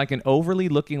same. It's like an overly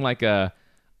looking like a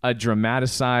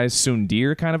dramatized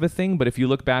tsundere kind of a thing. But if you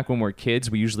look back when we're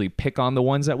kids, we usually pick on the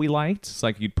ones that we liked. It's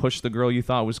like you'd push the girl you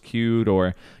thought was cute,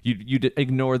 or you'd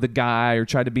ignore the guy or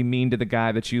try to be mean to the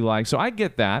guy that you like. So I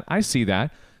get that. I see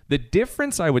that. The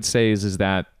difference I would say is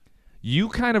that you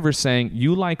kind of are saying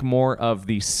you like more of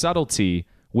the subtlety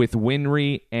with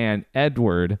Winry and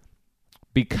Edward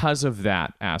because of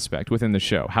that aspect within the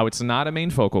show. How it's not a main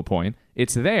focal point.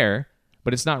 It's there,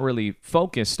 but it's not really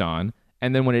focused on.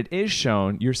 And then when it is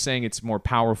shown, you're saying it's more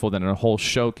powerful than a whole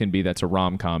show can be that's a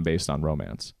rom-com based on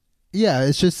romance. Yeah,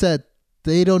 it's just that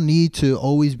they don't need to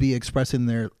always be expressing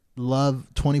their love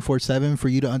 24/7 for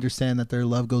you to understand that their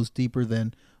love goes deeper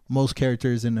than most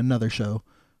characters in another show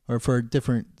or for a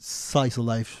different slice of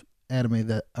life anime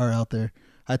that are out there.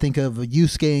 I think of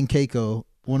Yusuke and Keiko,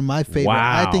 one of my favorite.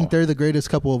 Wow. I think they're the greatest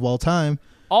couple of all time.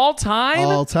 All time?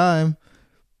 All time.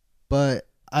 But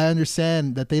I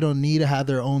understand that they don't need to have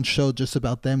their own show just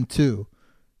about them too.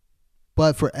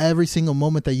 But for every single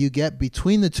moment that you get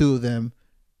between the two of them,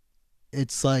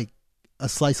 it's like a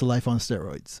slice of life on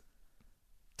steroids.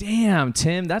 Damn,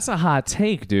 Tim, that's a hot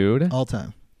take, dude. All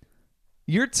time.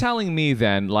 You're telling me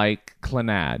then, like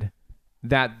Clannad,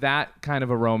 that kind of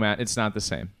a romance, it's not the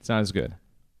same. It's not as good.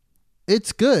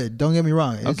 It's good. Don't get me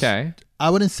wrong. Okay. I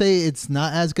wouldn't say it's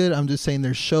not as good. I'm just saying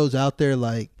there's shows out there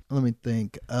like, let me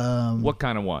think. What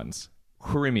kind of ones?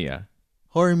 Horimiya.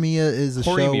 Horimiya is a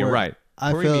show Horimiya, where right.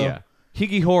 I Horimiya.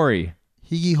 Higihori.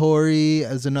 Higihori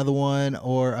is another one,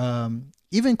 or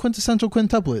even quintessential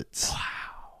quintuplets. Wow.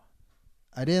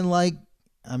 I didn't like,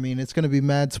 I mean, it's going to be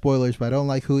mad spoilers, but I don't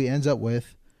like who he ends up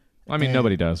with. I mean, And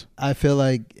nobody does. I feel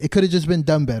like it could have just been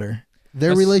done better.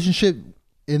 Their relationship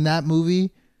in that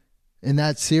movie, in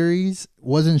that series,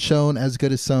 wasn't shown as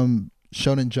good as some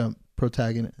Shonen Jump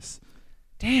protagonists.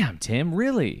 Damn, Tim,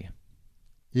 really?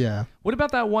 Yeah. What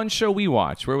about that one show we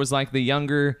watched where it was like the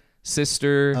younger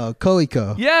sister?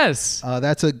 Koiko. Yes.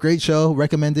 That's a great show.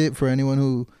 Recommend it for anyone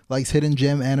who likes hidden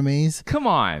gem animes. Come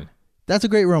on. That's a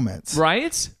great romance.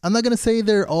 Right? I'm not going to say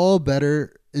they're all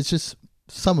better. It's just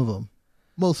some of them.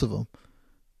 Most of them.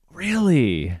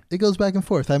 Really? It goes back and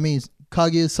forth. I mean,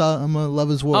 Kaguya-sama Love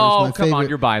is War Oh, is my come favorite. on.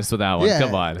 You're biased with that one. Yeah,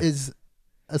 Come on. It's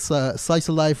a slice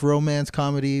of life romance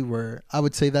comedy where I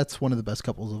would say that's one of the best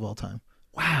couples of all time.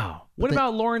 Wow. What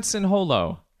about Lawrence and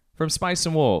Holo from Spice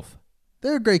and Wolf?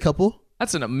 They're a great couple.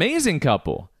 That's an amazing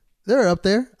couple. They're up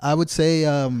there. I would say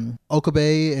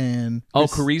Okabe and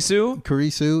Kurisu?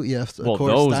 Kurisu, yes, of Well,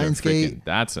 course. those Steins are Gate.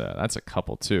 freaking, that's a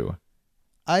couple too.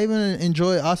 I even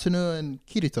enjoy Asunu and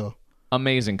Kirito.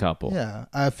 Amazing couple. Yeah,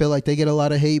 I feel like they get a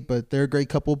lot of hate, but they're a great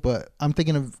couple. But I'm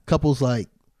thinking of couples like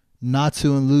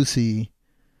Natsu and Lucy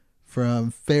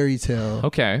from Fairy Tail.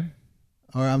 Okay.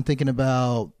 Or I'm thinking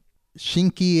about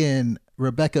Shinki and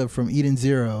Rebecca from Eden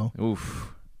Zero.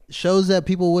 Oof. Shows that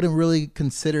people wouldn't really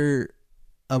consider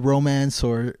a romance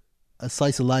or a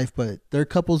slice of life, but their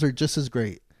couples are just as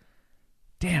great.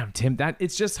 Damn, Tim,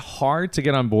 it's just hard to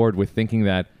get on board with thinking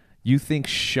that you think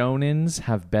shonens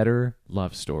have better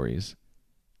love stories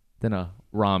than a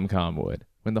rom-com would,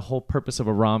 when the whole purpose of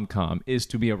a rom-com is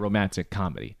to be a romantic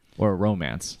comedy or a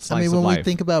romance. I mean, when we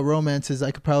think about romances,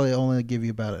 I could probably only give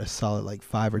you about a solid like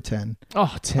 5 or 10.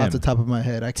 Oh, Tim. Off the top of my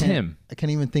head. I can't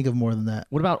even think of more than that.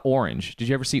 What about Orange? Did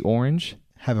you ever see Orange?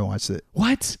 Haven't watched it.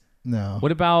 What? No.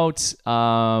 What about,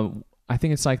 I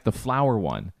think it's like the flower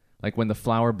one, like when the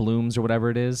flower blooms or whatever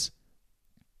it is.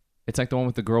 It's like the one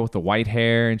with the girl with the white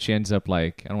hair and she ends up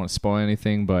like, I don't want to spoil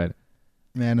anything, but.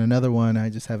 Man, another one I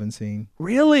just haven't seen.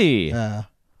 Really? Yeah.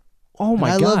 Oh my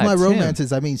God. I love my Tim.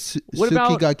 romances. I mean,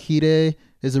 Suki ga Kire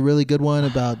is a really good one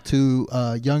about two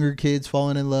younger kids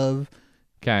falling in love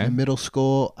in middle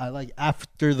school. I like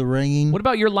After the Ringing. What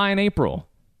about Your Lie in April?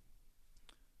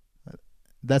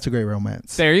 That's a great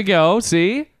romance. There you go.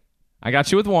 See? I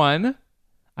got you with one.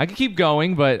 I could keep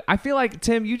going, but I feel like,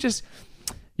 Tim,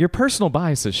 your personal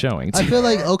bias is showing. I feel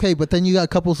like, okay, but then you got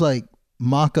couples like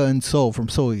Maka and Soul from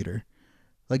Soul Eater.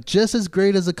 Like, just as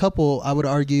great as a couple, I would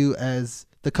argue, as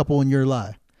the couple in Your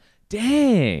Lie.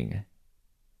 Dang.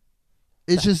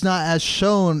 It's just not as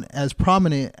shown, as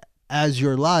prominent as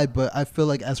Your Lie, but I feel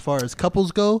like as far as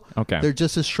couples go, they're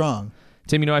just as strong.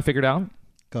 Tim, you know what I figured out?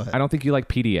 Go ahead. I don't think you like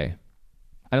PDA.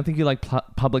 I don't think you like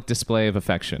public display of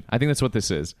affection. I think that's what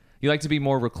this is. You like to be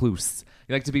more recluse.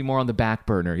 You like to be more on the back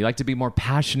burner. You like to be more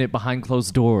passionate behind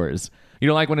closed doors. You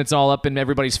don't like when it's all up in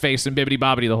everybody's face and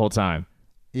bibbity-bobbity the whole time.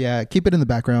 Yeah, keep it in the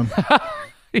background.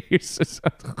 Okay.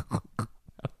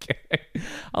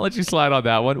 I'll let you slide on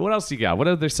that one. What else you got?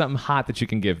 What there's something hot that you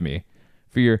can give me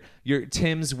for your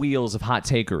Tim's wheels of hot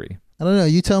takery? I don't know.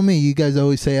 You tell me. You guys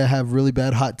always say I have really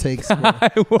bad hot takes.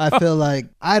 I feel like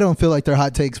I don't feel like they're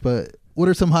hot takes, but what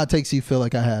are some hot takes you feel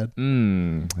like I had?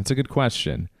 That's a good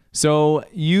question. So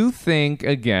you think,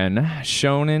 again,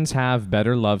 shonens have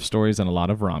better love stories than a lot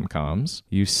of rom-coms.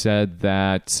 You said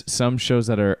that some shows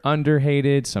that are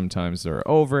underhated, sometimes they're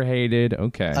overhated.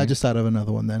 Okay. I just thought of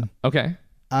another one then. Okay.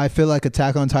 I feel like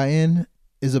Attack on Titan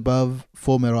is above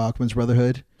Full Metal Alchemist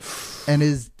Brotherhood and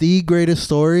is the greatest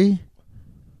story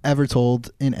ever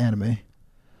told in anime.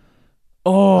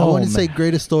 Oh, I wouldn't say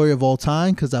greatest story of all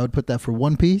time because I would put that for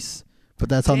One Piece, but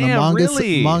that's on the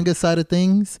manga side of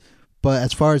things. But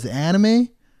as far as anime,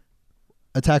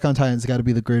 Attack on Titan's got to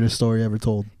be the greatest story ever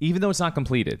told. Even though it's not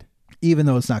completed.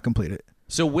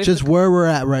 So with just where we're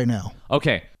at right now.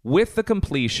 Okay. With the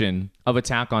completion of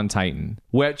Attack on Titan,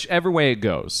 whichever way it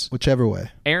goes.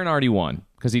 Aaron already won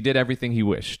because he did everything he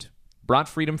wished. Brought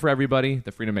freedom for everybody,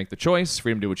 the freedom to make the choice,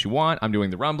 freedom to do what you want. I'm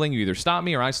doing the rumbling. You either stop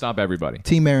me or I stop everybody.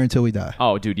 Team Aaron until we die.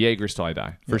 Oh, dude, Jaeger's till I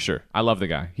die. For sure. I love the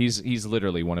guy. He's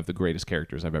literally one of the greatest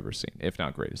characters I've ever seen, if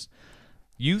not greatest.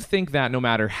 You think that no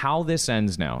matter how this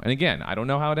ends now, and again, I don't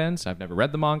know how it ends. I've never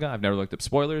read the manga. I've never looked up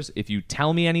spoilers. If you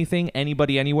tell me anything,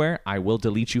 anybody, anywhere, I will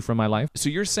delete you from my life. So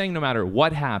you're saying no matter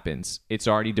what happens, it's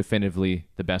already definitively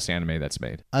the best anime that's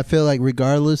made. I feel like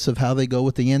regardless of how they go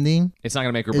with the ending, it's not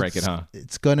going to make or break it, huh?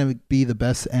 It's going to be the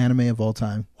best anime of all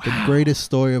time. Wow. The greatest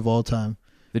story of all time.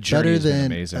 The journey has been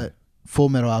amazing. Full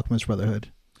Metal Alchemist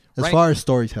Brotherhood. As far as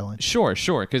storytelling. Sure.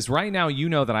 Because right now, you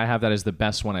know that I have that as the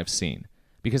best one I've seen.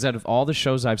 Because out of all the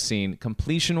shows I've seen,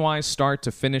 completion-wise, start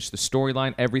to finish, the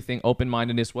storyline, everything,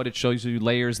 open-mindedness, what it shows you,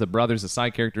 layers, the brothers, the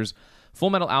side characters,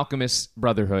 Full Metal Alchemist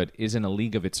Brotherhood is in a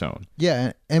league of its own.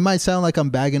 Yeah, it might sound like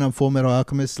I'm bagging on Full Metal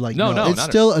Alchemist. No, it's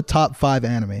still a top 5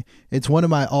 anime. It's one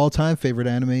of my all-time favorite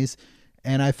animes,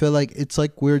 and I feel like it's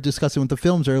like we were discussing with the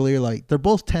films earlier, like they're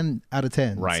both 10 out of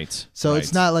 10. Right. So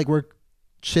it's not like we're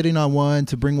shitting on one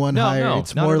to bring one higher. No,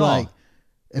 it's more like...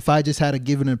 If I just had to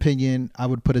give an opinion, I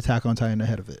would put Attack on Titan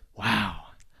ahead of it. Wow.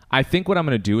 I think what I'm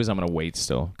going to do is I'm going to wait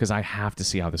still because I have to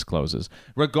see how this closes.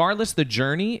 Regardless, the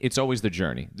journey, it's always the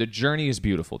journey. The journey is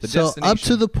beautiful. So up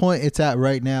to the point it's at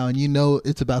right now, and you know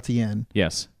it's about to end.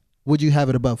 Yes. Would you have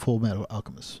it above Full Metal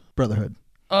Alchemist Brotherhood?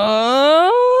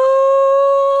 Oh,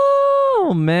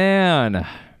 man.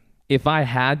 If I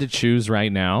had to choose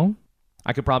right now,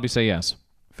 I could probably say yes.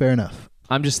 Fair enough.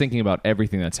 I'm just thinking about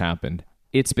everything that's happened.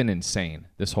 It's been insane,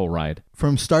 this whole ride.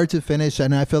 From start to finish,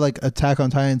 and I feel like Attack on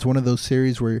Titan is one of those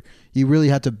series where you really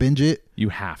have to binge it. You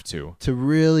have to. To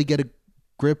really get a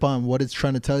grip on what it's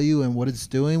trying to tell you and what it's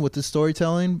doing with the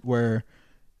storytelling, where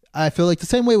I feel like the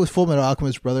same way with Full Metal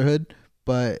Alchemist Brotherhood,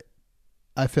 but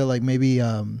I feel like maybe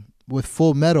with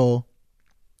Full Metal,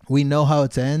 we know how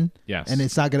it's end. Yes. And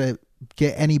it's not going to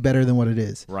get any better than what it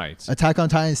is. Right. Attack on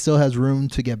Titan still has room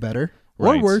to get better.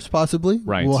 Or worse, possibly.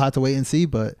 Right. We'll have to wait and see,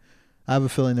 but... I have a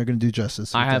feeling they're going to do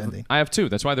justice. I have too.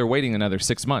 That's why they're waiting another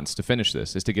 6 months to finish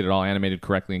this, is to get it all animated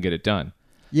correctly and get it done.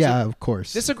 Yeah, of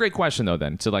course. This is a great question, though,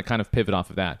 then, to like kind of pivot off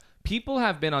of that. People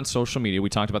have been on social media, we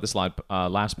talked about this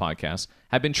last podcast,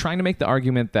 have been trying to make the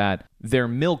argument that they're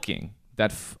milking,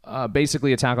 that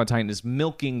basically Attack on Titan is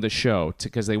milking the show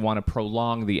because they want to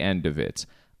prolong the end of it.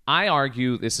 I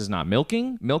argue this is not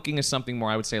milking. Milking is something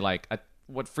more, I would say, like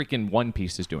what freaking One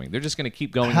Piece is doing. They're just going to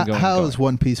keep going and going. How is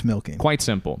One Piece milking? Quite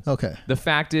simple. Okay. The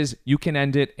fact is, you can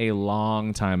end it a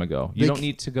long time ago. You don't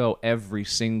need to go every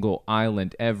single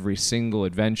island, every single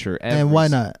adventure. And why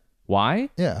not? Why?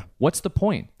 Yeah. What's the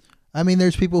point? I mean,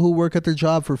 there's people who work at their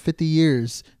job for 50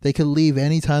 years. They could leave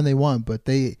anytime they want, but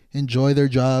they enjoy their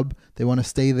job. They want to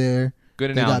stay there.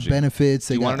 Good analogy. They got benefits.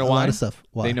 They got a lot of stuff.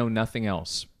 Why? They know nothing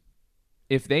else.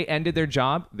 If they ended their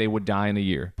job, they would die in a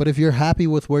year. But if you're happy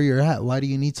with where you're at, why do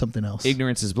you need something else?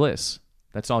 Ignorance is bliss.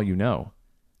 That's all you know.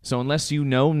 So unless you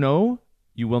know,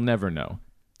 you will never know.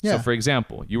 Yeah. So, for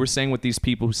example, you were saying with these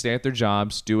people who stay at their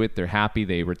jobs, do it, they're happy,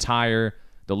 they retire,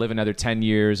 they'll live another 10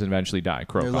 years and eventually die.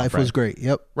 Their life was great.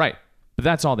 Yep. Right. But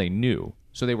that's all they knew.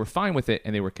 So they were fine with it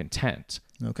and they were content.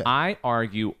 Okay. I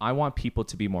argue I want people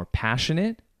to be more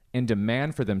passionate and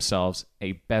demand for themselves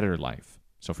a better life.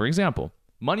 So, for example,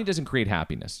 money doesn't create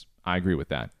happiness. I agree with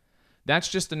that. That's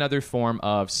just another form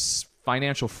of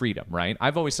financial freedom, right?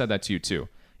 I've always said that to you too.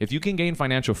 If you can gain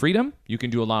financial freedom, you can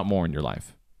do a lot more in your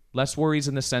life. Less worries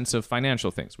in the sense of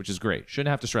financial things, which is great.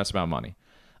 Shouldn't have to stress about money.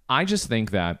 I just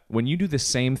think that when you do the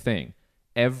same thing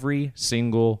every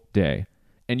single day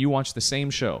and you watch the same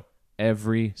show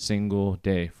every single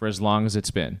day for as long as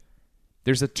it's been,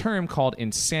 there's a term called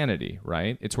insanity,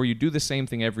 right? It's where you do the same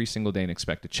thing every single day and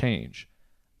expect to change.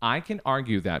 I can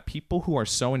argue that people who are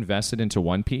so invested into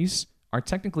One Piece are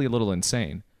technically a little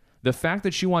insane. The fact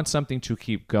that you want something to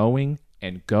keep going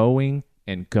and going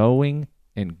and going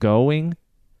and going,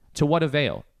 to what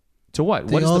avail? To what?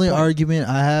 The only argument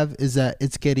I have is that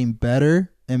it's getting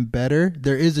better and better.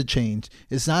 There is a change.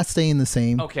 It's not staying the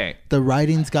same. Okay. The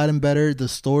writing's gotten better. The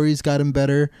story's gotten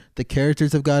better. The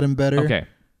characters have gotten better. Okay.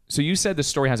 So you said the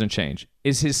story hasn't changed.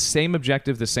 Is his same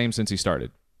objective the same since he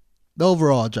started? The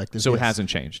overall objective. So yes. It hasn't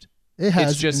changed. It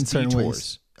has It's just in certain detours.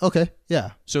 ways. Okay.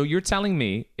 Yeah. So you're telling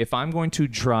me if I'm going to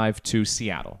drive to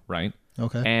Seattle, right?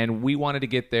 Okay. And we wanted to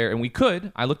get there, and we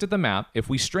could. I looked at the map. If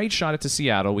we straight shot it to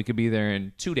Seattle, we could be there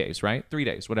in 2 days, right? 3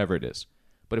 days, whatever it is.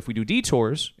 But if we do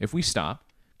detours, if we stop,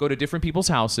 go to different people's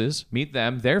houses, meet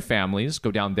them, their families, go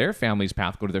down their family's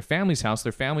path, go to their family's house,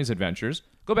 their family's adventures,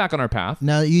 go back on our path.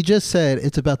 Now, you just said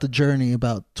it's about the journey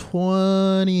about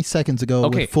 20 seconds ago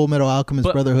with Full Metal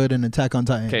Alchemist Brotherhood and Attack on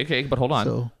Titan. Okay, but hold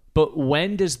on. But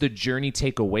when does the journey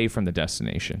take away from the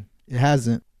destination? It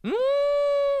hasn't.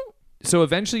 So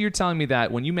eventually you're telling me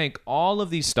that when you make all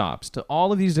of these stops to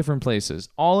all of these different places,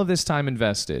 all of this time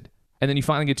invested, and then you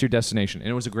finally get to your destination and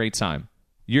it was a great time,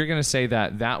 you're going to say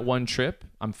that that one trip,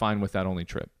 I'm fine with that only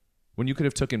trip. When you could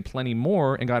have taken plenty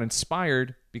more and got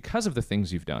inspired because of the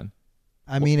things you've done.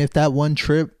 I mean, if that one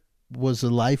trip was a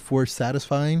life worth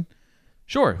satisfying,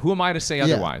 sure. Who am I to say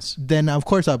otherwise? Then of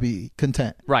course I'll be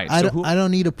content. Right. I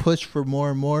don't need to push for more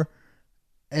and more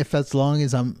if as long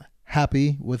as I'm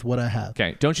happy with what I have.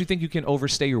 Okay. Don't you think you can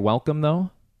overstay your welcome though?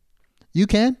 You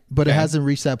can, but Okay. it hasn't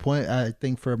reached that point. I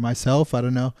think for myself, I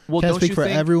don't know. Well, Can't don't speak you for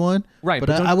think- everyone. Right, But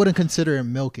but I wouldn't consider it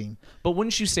milking. But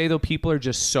wouldn't you say though people are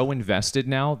just so invested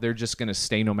now, they're just going to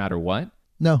stay no matter what?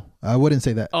 No, I wouldn't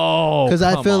say that. Oh, Because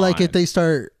I come feel like on. if they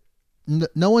start,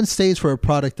 no one stays for a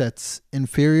product that's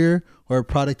inferior or a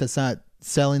product that's not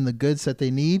selling the goods that they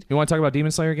need. You want to talk about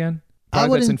Demon Slayer again? I Product that's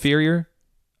wouldn't- inferior?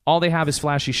 All they have is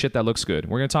flashy shit that looks good.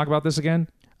 We're going to talk about this again?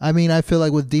 I mean, I feel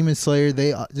like with Demon Slayer,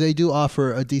 they do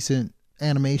offer a decent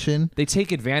animation. They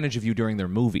take advantage of you during their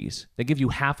movies. They give you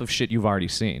half of shit you've already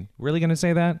seen. Really going to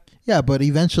say that? Yeah, but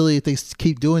eventually, if they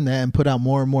keep doing that and put out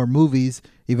more and more movies,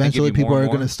 eventually you more people and are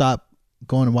more? going to stop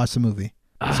going and watch the movie.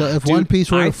 So if dude, One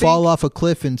Piece were I to fall think- off a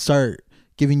cliff and start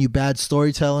giving you bad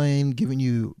storytelling, giving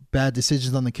you bad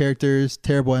decisions on the characters,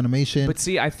 terrible animation, But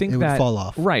see, I think it would that fall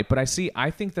off. Right, but I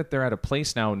think that they're at a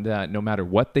place now that no matter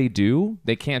what they do,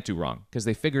 they can't do wrong because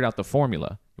they figured out the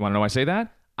formula. You want to know why I say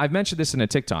that? I've mentioned this in a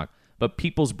TikTok, but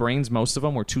people's brains, most of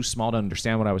them, were too small to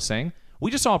understand what I was saying.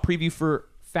 We just saw a preview for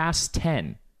Fast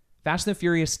 10, Fast and the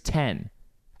Furious 10.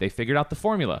 They figured out the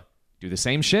formula. Do the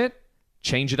same shit,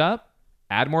 change it up,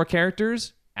 add more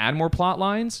characters, add more plot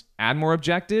lines, add more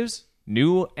objectives,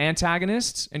 new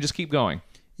antagonists, and just keep going.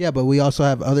 Yeah, but we also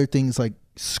have other things like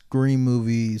Scream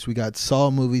movies. We got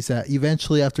Saw movies that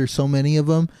eventually, after so many of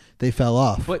them, they fell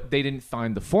off. But they didn't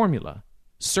find the formula.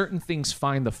 Certain things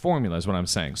find the formula is what I'm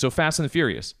saying. So Fast and the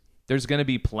Furious, there's going to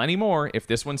be plenty more if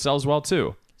this one sells well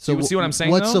too. So See what I'm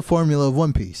saying, what's though? the formula of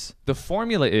One Piece? The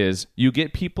formula is you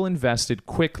get people invested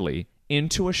quickly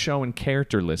into a show and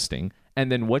character listing,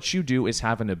 and then what you do is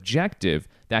have an objective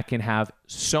that can have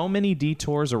so many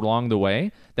detours along the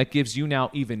way that gives you now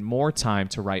even more time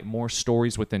to write more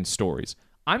stories within stories.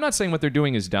 I'm not saying what they're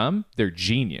doing is dumb. They're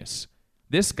genius.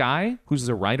 This guy, who's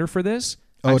the writer for this,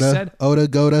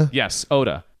 Oda, Yes,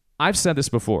 Oda. I've said this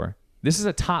before. This is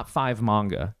a top 5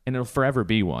 manga, and it'll forever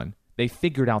be one. They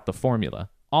figured out the formula.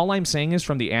 All I'm saying is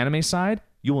from the anime side,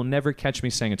 you will never catch me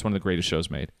saying it's one of the greatest shows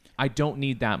made. I don't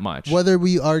need that much. Whether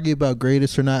we argue about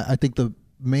greatest or not, I think the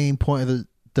main point of the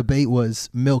debate was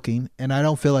milking, and I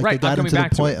don't feel like Right, they got I'm into coming the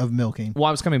back to point it. of milking. Well,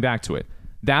 I was coming back to it.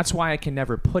 That's why I can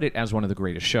never put it as one of the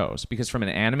greatest shows, because from an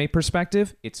anime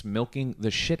perspective, it's milking the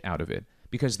shit out of it,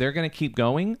 because they're going to keep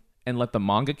going and let the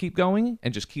manga keep going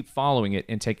and just keep following it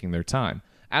and taking their time.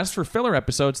 As for filler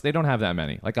episodes, they don't have that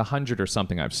many, like 100 or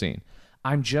something I've seen.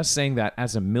 I'm just saying that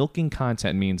as a milking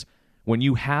content means When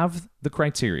you have the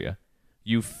criteria,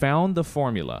 you found the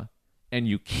formula, and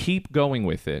you keep going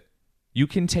with it, you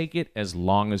can take it as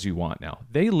long as you want now.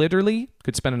 They literally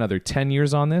could spend another 10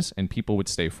 years on this, and people would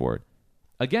stay for it.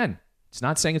 Again, it's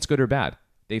not saying it's good or bad.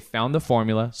 They found the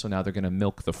formula, so now they're going to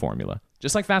milk the formula.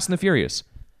 Just like Fast and the Furious.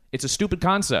 It's a stupid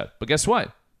concept, but guess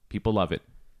what? People love it.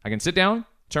 I can sit down,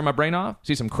 turn my brain off,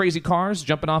 see some crazy cars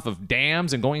jumping off of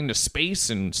dams and going into space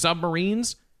and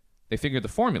submarines. They figured the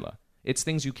formula. It's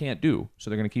things you can't do, so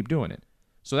they're going to keep doing it.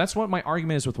 So that's what my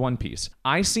argument is with One Piece.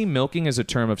 I see milking as a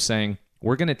term of saying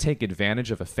we're going to take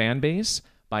advantage of a fan base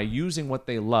by using what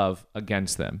they love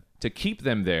against them to keep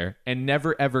them there and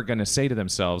never ever going to say to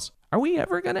themselves, are we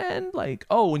ever going to end? Like,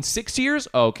 oh, in 6 years?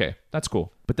 Oh, okay, that's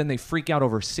cool. But then they freak out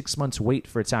over 6 months wait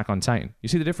for Attack on Titan. You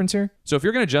see the difference here? So if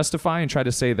you're going to justify and try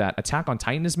to say that Attack on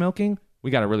Titan is milking,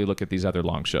 we got to really look at these other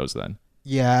long shows then.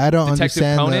 Yeah, I don't Detective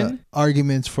understand Conan? the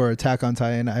arguments for Attack on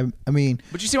Titan. I mean,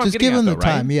 But you see what just I'm getting give them at, the though,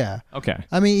 right? time. Yeah. Okay.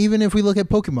 I mean, even if we look at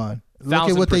Pokemon, look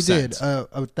at what they did.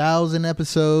 1000%. 1,000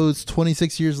 episodes,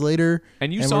 26 years later,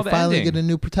 And you and saw we're the finally ending. getting a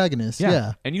new protagonist.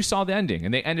 Yeah. And you saw the ending,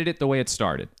 and they ended it the way it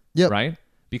started. Yep. Right?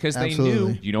 Because they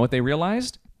Absolutely. knew, you know what they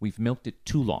realized? We've milked it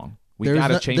too long. We There got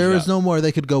to is change there it is up. no more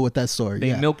they could go with that story. They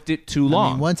yeah. milked it too I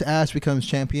long. mean, once Ash becomes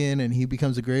champion and he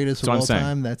becomes the greatest of what I'm all saying.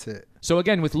 time, that's it. So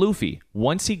again, with Luffy,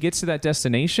 once he gets to that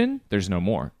destination, there's no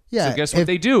more. Yeah, So guess what if-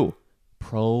 they do?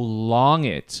 Prolong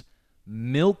it.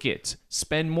 Milk it.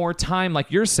 Spend more time,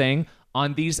 like you're saying,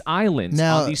 on these islands,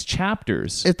 Now, on these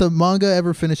chapters. If the manga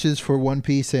ever finishes for One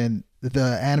Piece and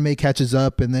the anime catches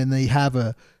up and then they have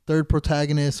a third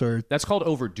protagonist or That's called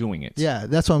overdoing it. yeah,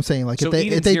 that's what I'm saying. Like So if they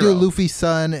Eden if they Zero. do Luffy's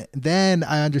son, then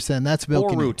I understand that's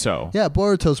milking. it. Boruto. Yeah,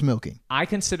 Boruto's milking. I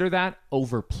consider that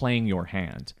overplaying your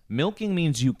hand. Milking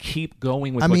means you keep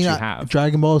going with I what mean, you have.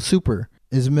 Dragon Ball Super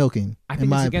is milking. I in think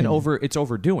my it's again opinion. it's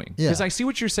overdoing. Yeah. Because I see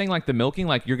what you're saying, like the milking,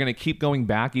 like you're gonna keep going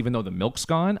back even though the milk's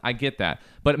gone. I get that.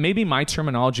 But maybe my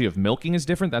terminology of milking is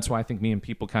different. That's why I think me and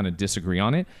people kind of disagree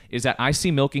on it. Is that I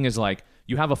see milking as like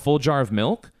you have a full jar of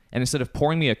milk, and instead of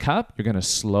pouring me a cup, you're gonna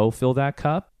slow fill that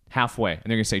cup halfway, and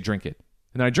they're gonna say drink it.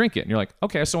 And then I drink it, and you're like,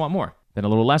 okay, I still want more. Then a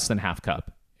little less than half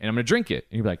cup. And I'm gonna drink it.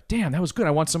 And you're like, damn, that was good.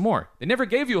 I want some more. They never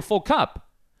gave you a full cup.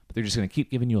 But they're just going to keep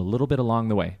giving you a little bit along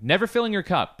the way. Never filling your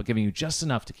cup, but giving you just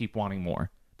enough to keep wanting more.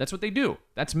 That's what they do.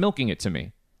 That's milking it to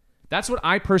me. That's what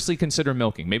I personally consider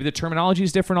milking. Maybe the terminology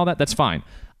is different, all that. That's fine.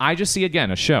 I just see,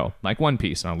 again, a show like One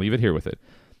Piece, and I'll leave it here with it.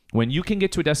 When you can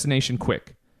get to a destination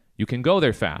quick, you can go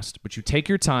there fast, but you take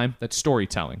your time. That's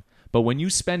storytelling. But when you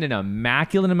spend an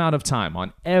immaculate amount of time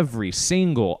on every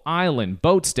single island,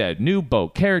 boat's dead, new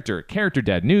boat, character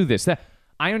dead, new this, that,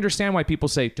 I understand why people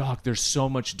say, dog, there's so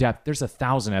much depth. There's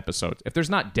 1,000 episodes. If there's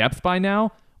not depth by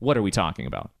now, what are we talking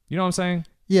about? You know what I'm saying?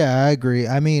 Yeah, I agree.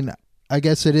 I mean, I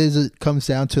guess it comes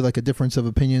down to like a difference of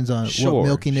opinions on what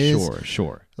milking is.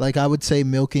 Sure. Like I would say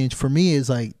milking for me is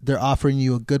like they're offering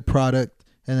you a good product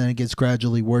and then it gets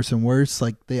gradually worse and worse.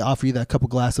 Like they offer you that couple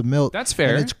glass of milk. That's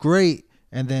fair. And it's great.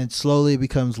 And then slowly it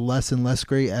becomes less and less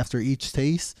great after each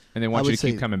taste. And they want you to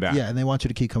keep coming back. Yeah, and they want you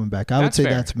to keep coming back. I would say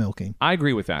fair. that's milking. I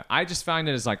agree with that. I just find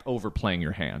it as like overplaying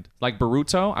your hand. Like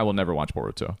Boruto, I will never watch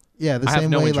Boruto. Yeah, the I same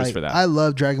have no way. interest Like for that. I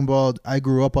love Dragon Ball. I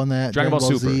grew up on that. Dragon Ball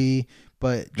Super. Z.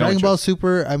 But Dragon Ball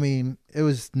Super, I mean, it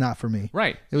was not for me.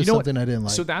 Right. It was You know something I didn't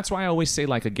like. So that's why I always say,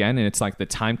 like, again, and it's like the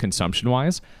time consumption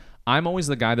wise, I'm always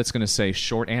the guy that's going to say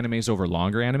short animes over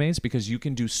longer animes because you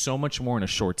can do so much more in a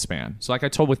short span. So like I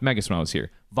told with Megas when I was here,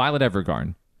 Violet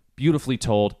Evergarden, beautifully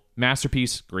told,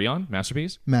 masterpiece, agree on?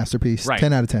 Masterpiece? Masterpiece. Right.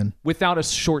 10 out of 10. Without a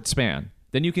short span.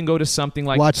 Then you can go to something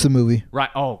like... Watch the movie.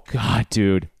 Right. Oh, God,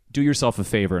 dude. Do yourself a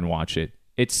favor and watch it.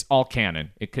 It's all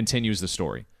canon. It continues the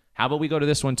story. How about we go to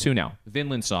this one too now?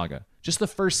 Vinland Saga. Just the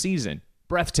first season.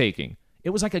 Breathtaking. It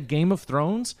was like a Game of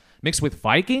Thrones mixed with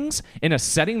Vikings in a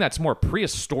setting that's more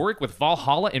prehistoric with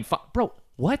Valhalla and... Bro,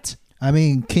 what? I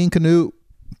mean, King Canute,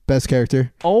 best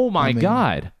character. Oh, my I mean-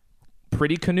 God.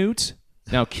 Pretty Canute.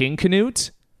 Now King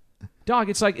Canute. Dog,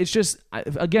 it's like, it's just,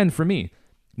 again, for me,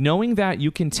 knowing that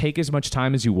you can take as much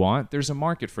time as you want, there's a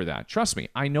market for that. Trust me,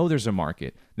 I know there's a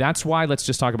market. That's why, let's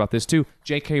just talk about this too,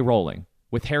 J.K. Rowling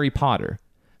with Harry Potter.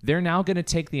 They're now going to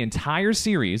take the entire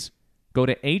series, go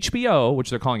to HBO, which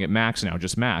they're calling it Max now,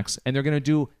 just Max, and they're going to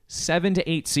do 7 to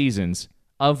 8 seasons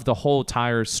of the whole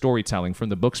entire storytelling from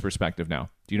the book's perspective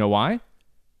now. Do you know why?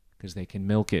 Because they can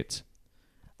milk it.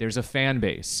 There's a fan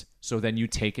base, so then you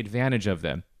take advantage of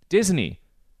them. Disney.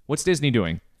 What's Disney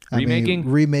doing?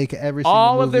 Remake every single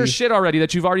all movie. of their shit already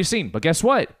that you've already seen. But guess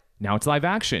what? Now it's live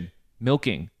action.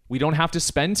 Milking. We don't have to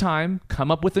spend time,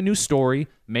 come up with a new story,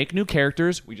 make new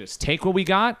characters. We just take what we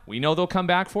got. We know they'll come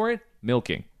back for it.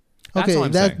 Milking. That's Okay, all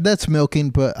I'm saying. that's milking,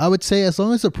 but I would say as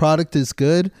long as the product is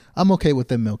good, I'm okay with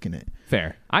them milking it.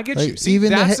 Fair. I get Like, you. See,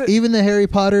 even the Harry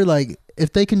Potter, like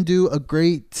if they can do a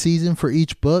great season for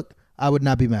each book, I would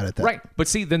not be mad at that. right. But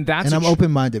see, then that's And I'm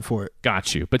open-minded for it.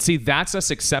 Got you. But see, that's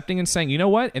us accepting and saying, you know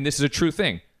what? And this is a true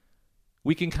thing.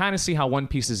 We can kind of see how One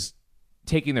Piece is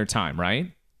taking their time,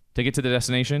 right? To get to the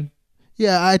destination.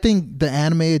 Yeah, I think the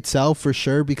anime itself for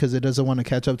sure because it doesn't want to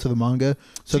catch up to the manga.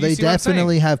 So you they see what I'm saying?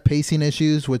 definitely have pacing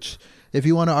issues, which if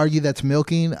you want to argue that's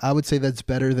milking, I would say that's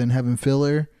better than having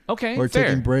filler Okay, or fair,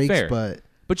 taking breaks. fair.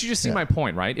 But you just see my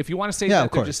point, right? If you want to say Yeah, that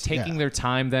of they're course, just taking yeah. their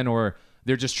time then, or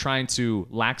they're just trying to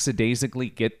lackadaisically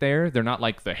get there, they're not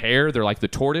like the hare, they're like the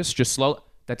tortoise, just slow.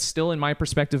 That's still, in my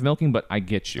perspective, milking, but I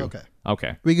get you.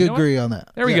 Okay. we You could know what? agree on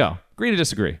that. There we Yeah, go. Agree to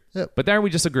disagree. Yep. But there we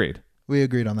just agreed. We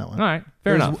agreed on that one. All right.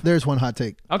 Fair enough. There's one hot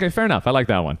take. Okay, fair enough. I like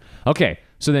that one. Okay,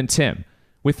 so then Tim,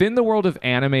 within the world of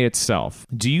anime itself,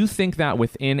 do you think that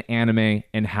within anime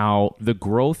and how the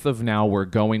growth of now we're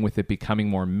going with it becoming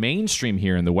more mainstream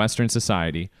here in the Western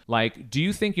society, like, do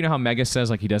you think, you know how Mega says,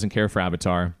 like, he doesn't care for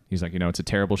Avatar? He's like, you know, it's a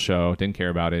terrible show, didn't care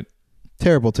about it.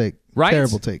 Terrible take. Right?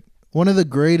 Terrible take. One of the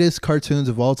greatest cartoons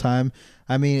of all time.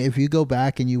 I mean, if you go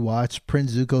back and you watch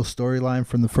Prince Zuko's storyline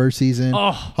from the first season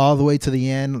all the way to the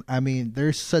end, I mean,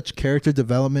 there's such character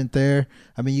development there.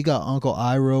 I mean, you got Uncle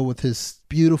Iroh with his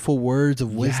beautiful words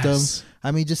of wisdom. Yes.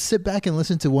 I mean, just sit back and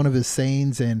listen to one of his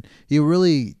sayings and you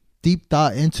really deep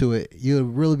thought into it. You'll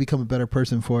really become a better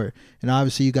person for it. And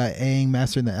obviously you got Aang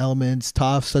mastering the elements.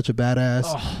 Toph, such a badass.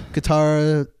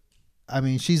 Katara, I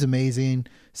mean, she's amazing.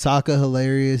 Sokka,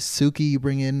 hilarious. Suki, you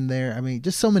bring in there. I mean,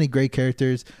 just so many great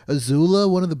characters. Azula,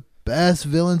 one of the best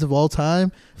villains of all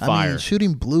time. I Fire. mean,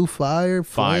 shooting blue fire,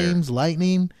 flames,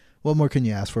 lightning. What more can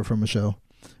you ask for from a show?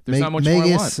 There's not much more I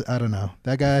Magus, I don't know.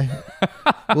 That guy,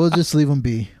 we'll just leave him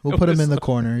be. We'll put him in the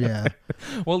corner. Yeah.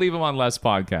 We'll leave him on last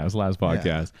podcast.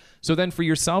 Yeah. So then for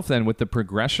yourself then, with the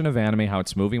progression of anime, how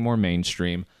it's moving more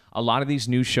mainstream, a lot of these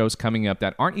new shows coming up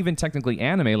that aren't even technically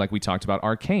anime, like we talked about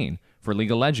Arcane for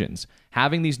League of Legends,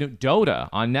 having these new Dota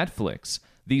on Netflix,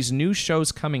 these new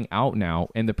shows coming out now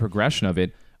and the progression of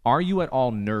it, are you at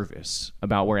all nervous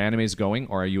about where anime is going,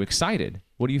 or are you excited?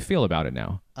 What do you feel about it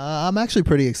now? I'm actually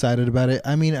pretty excited about it.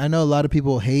 I mean, I know a lot of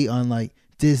people hate on like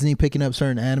Disney picking up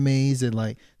certain animes and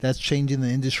like that's changing the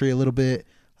industry a little bit.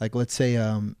 Like let's say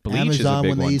Bleach is a Amazon big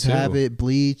when they one, used to too. have it,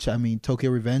 Bleach, I mean Tokyo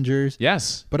Revengers.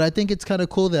 Yes. But I think it's kind of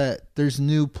cool that there's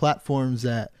new platforms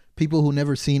that people who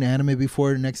never seen anime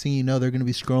before, the next thing you know, they're going to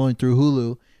be scrolling through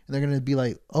Hulu and they're going to be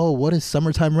like, oh, what is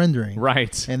summertime rendering?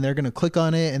 Right. And they're going to click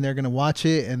on it and they're going to watch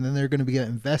it and then they're going to get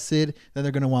invested. Then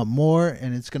they're going to want more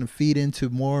and it's going to feed into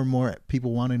more and more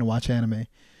people wanting to watch anime.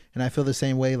 And I feel the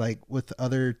same way like with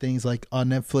other things like on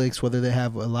Netflix, whether they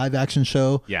have a live action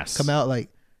show Yes. come out, like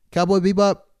Cowboy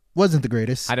Bebop wasn't the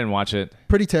greatest. I didn't watch it.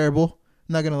 Pretty terrible.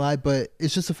 I'm not going to lie, but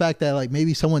it's just the fact that like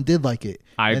maybe someone did like it.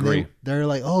 I And agree. They're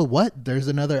like, oh, what? There's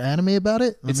another anime about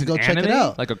it? Let It's me go an check it anime?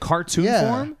 out. Like a cartoon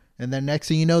form? And then next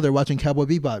thing you know, they're watching Cowboy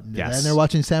Bebop. Yes. And they're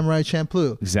watching Samurai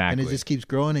Champloo. Exactly. And it just keeps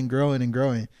growing and growing and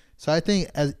growing. So I think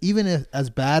as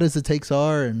bad as the takes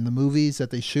are and the movies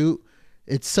that they shoot,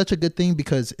 it's such a good thing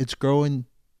because it's growing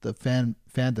the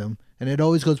fandom. And it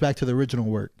always goes back to the original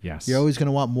work. Yes. You're always going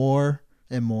to want more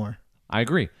and more. I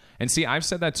agree. And see, I've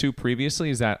said that too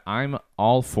previously, is that I'm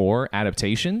all for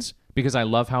adaptations because I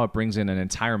love how it brings in an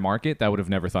entire market that I would have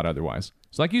never thought otherwise.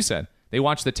 So like you said, they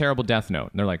watch the terrible Death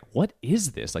Note and they're like, what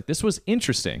is this? Like, this was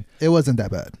interesting. It wasn't that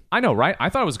bad. I know, right? I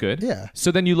thought it was good. Yeah.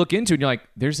 So then you look into it and you're like,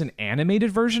 there's an animated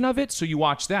version of it? So you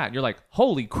watch that and you're like,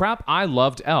 holy crap, I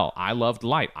loved L. I loved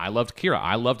Light. I loved Kira.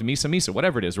 I loved Misa Misa,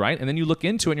 whatever it is, right? And then you look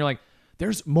into it and you're like,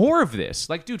 there's more of this.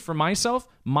 Like, dude, for myself,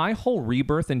 my whole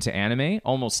rebirth into anime,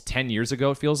 almost 10 years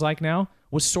ago, it feels like now,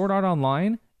 was Sword Art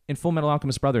Online and Full Metal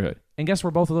Alchemist Brotherhood. And guess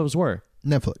where both of those were?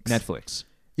 Netflix.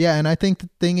 Yeah, and I think the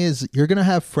thing is, you're going to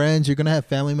have friends, you're going to have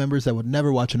family members that would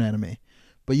never watch an anime.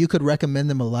 But you could recommend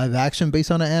them a live action based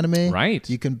on an anime. Right.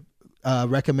 You can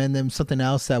recommend them something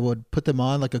else that would put them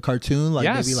on, like a cartoon, like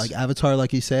Yes. maybe like Avatar,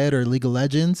 like you said, or League of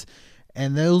Legends.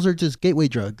 And those are just gateway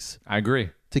drugs I agree.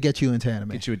 to get you into anime.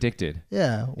 Get you addicted.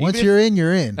 Yeah. Once if- you're in,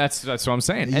 you're in. That's what I'm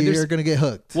saying. And You're there's, going to get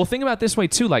hooked. well, think about it this way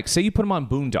too. Like, say you put them on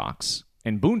Boondocks,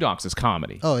 and Boondocks is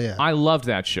comedy. Oh, yeah. I loved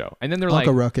that show. And then they're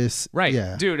Uncle like, Ruckus. right,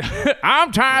 Yeah. dude,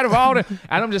 I'm tired of all the.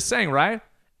 And I'm just saying, right?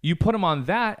 You put them on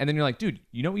that, and then you're like, dude,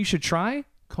 you know what you should try?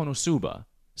 Konosuba.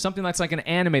 Something that's like an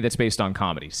anime that's based on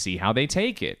comedy. See how they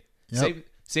take it. Yep.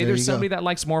 Say There there's you go. somebody that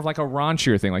likes more of like a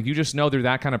raunchier thing. Like, you just know they're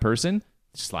that kind of person.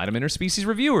 Slide them interspecies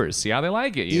reviewers. See how they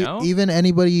like it, you know? Even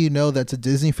anybody you know that's a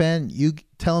Disney fan, you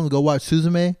tell them to go watch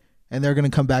Suzume, and they're going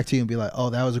to come back to you and be like, oh,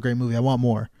 that was a great movie. I want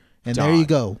more. And there Dog. you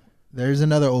go. There's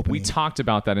another opening. We talked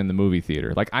about that in the movie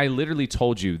theater. Like, I literally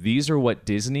told you, these are what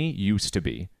Disney used to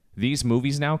be. These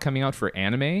movies now coming out for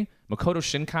anime, Makoto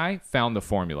Shinkai found the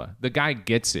formula. The guy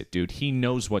gets it, dude. He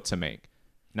knows what to make.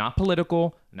 Not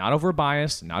political, not over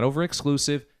biased, not over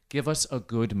exclusive. Give us a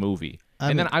good movie.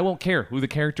 Then I won't care who the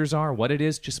characters are, what it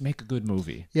is. Just make a good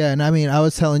movie. Yeah, and I mean, I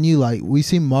was telling you, like, we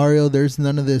see Mario. There's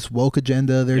none of this woke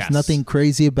agenda. There's nothing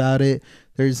crazy about it.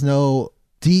 There's no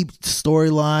deep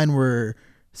storyline where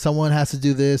someone has to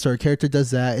do this or a character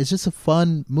does that. It's just a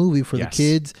fun movie for the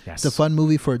kids. It's a fun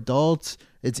movie for adults.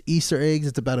 It's Easter eggs.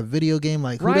 It's about a video game.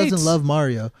 Like, who doesn't love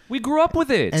Mario? We grew up with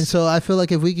it. And so I feel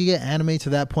like if we could get anime to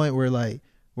that point where, like,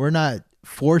 we're not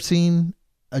forcing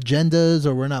agendas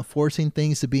or we're not forcing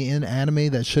things to be in anime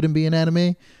that shouldn't be in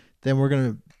anime, then we're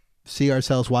going to see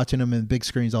ourselves watching them in big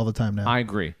screens all the time now. I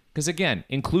agree. Because, again,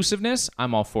 inclusiveness,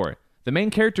 I'm all for it. The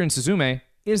main character in Suzume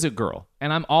is a girl,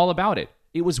 and I'm all about it.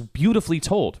 It was beautifully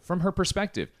told from her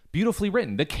perspective, beautifully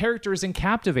written. The character is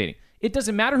captivating. It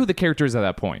doesn't matter who the character is at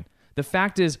that point. The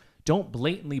fact is, don't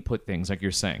blatantly put things like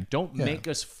you're saying. Don't make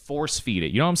us force feed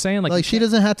it. You know what I'm saying? Like she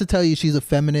doesn't have to tell you she's a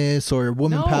feminist or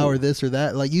woman power this or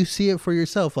that. Like, you see it for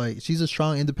yourself. Like, she's a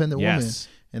strong, independent woman.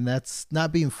 And that's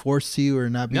not being forced to you or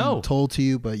not being told to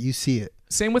you, but you see it.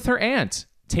 Same with her aunt.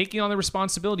 Taking on the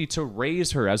responsibility to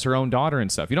raise her as her own daughter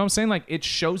and stuff. You know what I'm saying? Like, it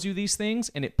shows you these things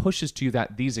and it pushes to you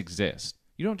that these exist.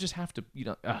 You don't just have to,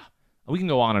 we can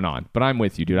go on, but I'm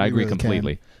with you, dude. I agree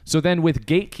completely. So then with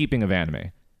gatekeeping of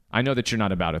anime, I know that you're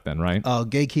not about it then, right?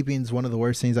 Gatekeeping is one of the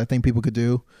worst things I think people could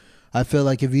do. I feel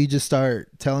like if you just start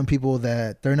telling people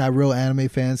that they're not real anime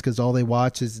fans because all they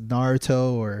watch is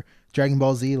Naruto or Dragon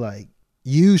Ball Z, like,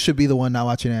 you should be the one not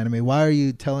watching anime. Why are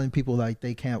you telling people like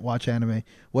they can't watch anime?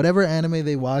 Whatever anime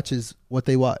they watch is what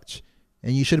they watch.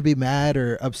 And you shouldn't be mad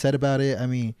or upset about it. I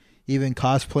mean, even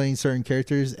cosplaying certain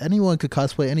characters, anyone could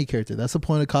cosplay any character. That's the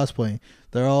point of cosplaying.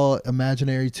 They're all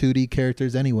imaginary 2D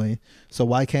characters anyway. So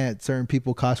why can't certain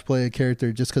people cosplay a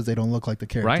character just because they don't look like the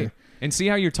character? Right. And see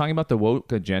how you're talking about the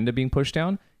woke agenda being pushed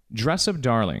down? Dress Up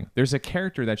Darling. There's a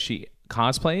character that she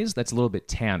cosplays that's a little bit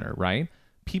tanner, right?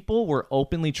 People were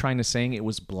openly trying to saying it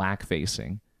was black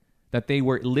facing, that they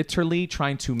were literally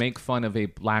trying to make fun of a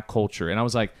black culture. And I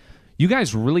was like, you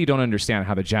guys really don't understand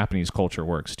how the Japanese culture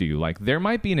works, do you? Like, there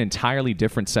might be an entirely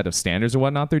different set of standards and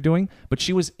whatnot they're doing, but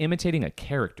she was imitating a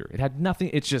character. It had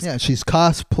nothing. It's just... Yeah, she's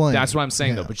cosplaying. That's what I'm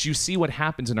saying, though. But you see what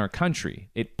happens in our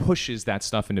country. It pushes that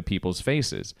stuff into people's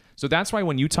faces. So that's why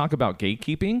when you talk about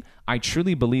gatekeeping, I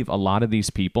truly believe a lot of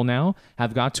these people now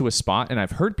have got to a spot, and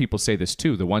I've heard people say this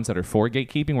too, the ones that are for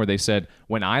gatekeeping, where they said,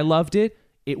 when I loved it,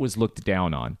 it was looked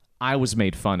down on. I was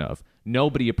made fun of.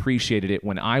 Nobody appreciated it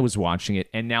when I was watching it,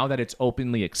 and now that it's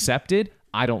openly accepted,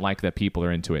 I don't like that people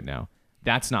are into it now.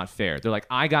 That's not fair. They're like,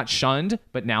 I got shunned,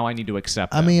 but now I need to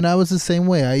accept them. I mean, I was the same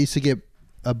way. I used to get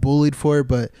bullied for it,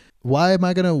 but why am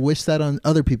I going to wish that on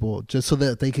other people just so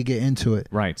that they could get into it?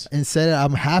 Right. Instead,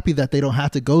 I'm happy that they don't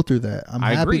have to go through that. I'm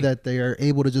happy that they are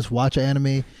able to just watch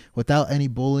anime without any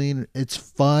bullying. It's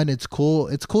fun. It's cool.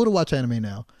 It's cool to watch anime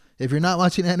now. If you're not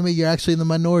watching anime, you're actually in the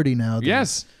minority now.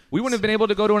 Yes. We wouldn't have been able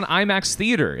to go to an IMAX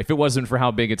theater if it wasn't for how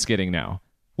big it's getting now.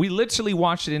 We literally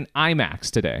watched it in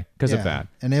IMAX today because of that.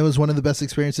 And it was one of the best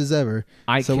experiences ever.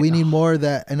 We need more of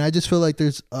that. And I just feel like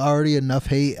there's already enough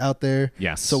hate out there.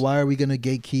 Yes. So why are we going to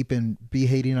gatekeep and be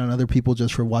hating on other people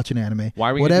just for watching anime?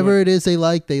 Why are we Whatever it is they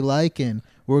like. And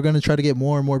we're going to try to get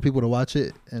more and more people to watch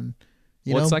it and,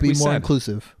 be more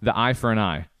inclusive. The eye for an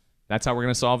eye. That's how we're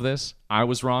going to solve this. I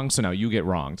was wrong, so now you get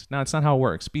wronged. No, it's not how it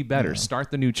works. Be better. Yeah.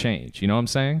 Start the new change. You know what I'm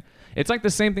saying? It's like the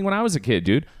same thing when I was a kid,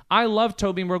 dude. I loved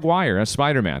Tobey Maguire as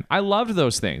Spider-Man. I loved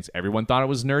those things. Everyone thought it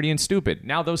was nerdy and stupid.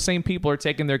 Now those same people are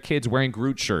taking their kids wearing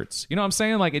Groot shirts. You know what I'm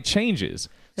saying? Like, it changes.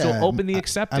 So open the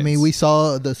acceptance. I mean, we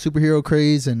saw the superhero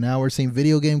craze, and now we're seeing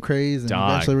video game craze, and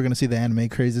eventually we're going to see the anime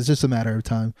craze. It's just a matter of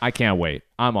time. I can't wait.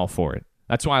 I'm all for it.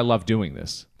 That's why I love doing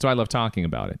this. That's why I love talking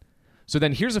about it. So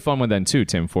then here's a fun one then too,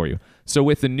 Tim, for you. So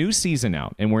with the new season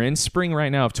out, and we're in spring right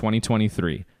now of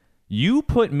 2023, you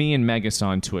put me and Megas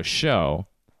on to a show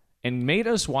and made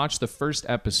us watch the first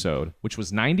episode, which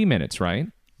was 90 minutes, right?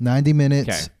 90 minutes.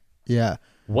 Okay. Yeah.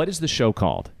 What is the show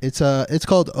called? It's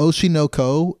called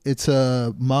Oshinoko. It's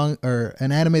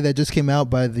an anime that just came out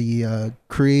by the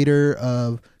creator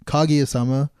of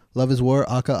Kaguya-sama, Love is War,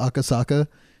 Aka Akasaka.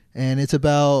 And it's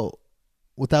about,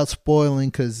 without spoiling,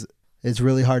 because it's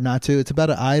really hard not to, it's about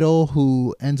an idol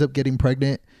who ends up getting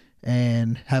pregnant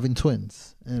and having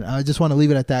twins. And I just want to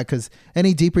leave it at that, because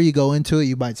any deeper you go into it,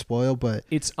 you might spoil. But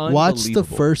it's watch the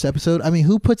first episode. I mean,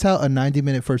 who puts out a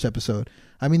 90-minute first episode?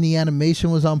 I mean, the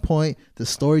animation was on point. The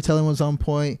storytelling was on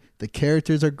point. The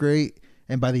characters are great.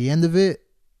 And by the end of it,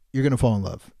 you're going to fall in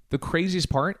love. The craziest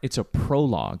part, it's a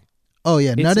prologue. Oh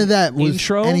yeah, none of that was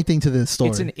intro, anything to this story.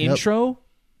 It's an intro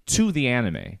to the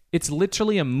anime. It's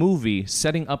literally a movie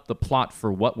setting up the plot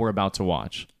for what we're about to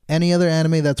watch. Any other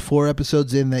anime that's 4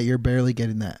 episodes in that you're barely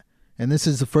getting that. And this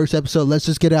is the first episode. Let's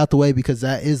just get it out the way because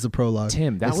that is the prologue.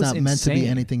 Tim, that it's was not insane. meant to be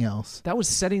anything else. That was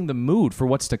setting the mood for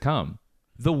what's to come.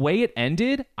 The way it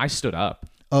ended, I stood up.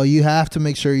 Oh, you have to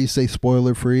make sure you stay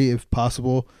spoiler free if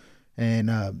possible,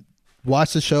 and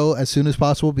watch the show as soon as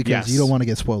possible because you don't want to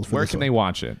get spoiled for Where this can one. they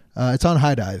watch it? It's on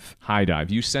High Dive. High Dive.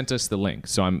 You sent us the link,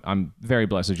 so I'm very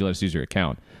blessed that you let us use your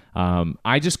account.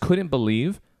 I just couldn't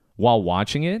believe while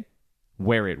watching it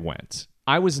where it went.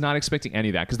 I was not expecting any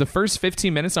of that because the first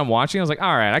 15 minutes I'm watching, I was like,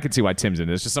 all right, I can see why Tim's in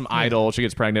this. Just some idol. She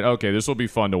gets pregnant. Okay, this will be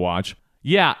fun to watch.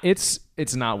 Yeah, it's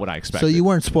not what I expected. So you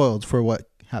weren't spoiled for what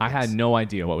happens. I had no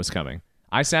idea what was coming.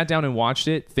 I sat down and watched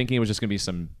it thinking it was just going to be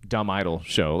some dumb idol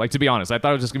show. Like, to be honest, I thought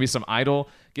it was just going to be some idol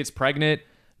gets pregnant,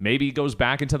 maybe goes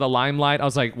back into the limelight. I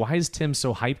was like, why is Tim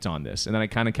so hyped on this? And then I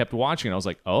kind of kept watching. I was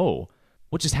like, oh,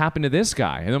 what just happened to this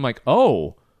guy? And I'm like,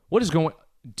 oh, what is going...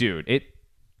 Dude,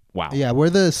 wow. Yeah, where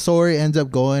the story ends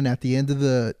up going at the end of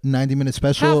the 90-minute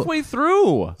special. Halfway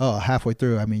through. Oh, halfway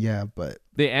through. I mean, yeah, but...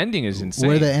 The ending is insane.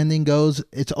 Where the ending goes,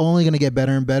 it's only going to get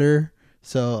better and better.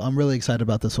 So I'm really excited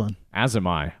about this one. As am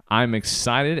I. I'm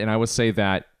excited, and I would say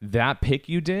that pick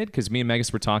you did, because me and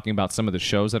Megas were talking about some of the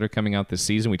shows that are coming out this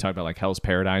season. We talked about like Hell's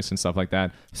Paradise and stuff like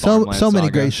that. So many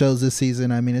Saga. great shows this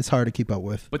season. I mean, it's hard to keep up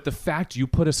with. But the fact you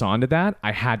put us onto that,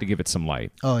 I had to give it some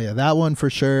light. Oh, yeah. That one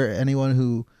for sure. Anyone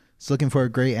who's looking for a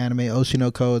great anime,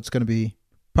 Oshinoko, it's going to be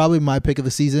probably my pick of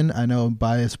the season. I know I'm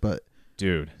biased, but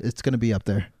dude, it's going to be up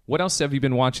there. What else have you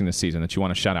been watching this season that you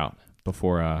want to shout out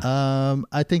before?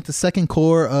 I think the second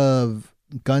core of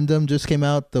Gundam just came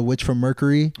out, The Witch from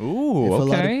Mercury. Ooh,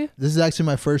 okay. This is actually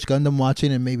my first Gundam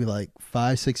watching in maybe like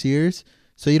 5-6 years.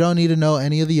 So you don't need to know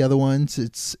any of the other ones.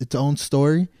 It's its own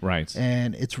story. Right.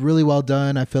 And it's really well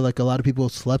done. I feel like a lot of people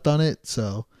slept on it.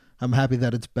 So I'm happy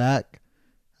that it's back.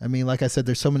 I mean, like I said,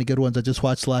 there's so many good ones. I just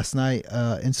watched last night,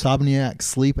 Insomniac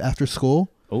Sleep After School.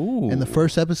 Ooh. In the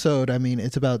first episode, I mean,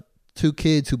 it's about 2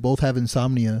 kids who both have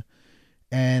insomnia.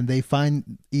 And they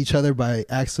find each other by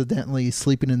accidentally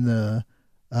sleeping in the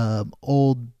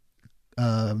old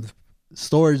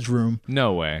storage room.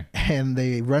 No way. And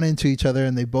they run into each other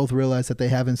and they both realize that they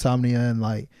have insomnia and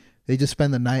like they just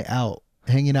spend the night out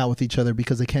hanging out with each other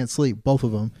because they can't sleep, both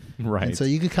of them. Right. And so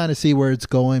you can kind of see where it's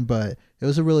going, but it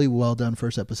was a really well done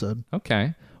first episode.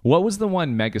 Okay. What was the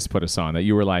one Megas put us on that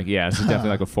you were like, yeah, this is definitely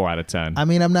like a 4 out of 10? I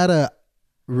mean, I'm not a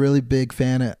really big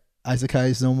fan of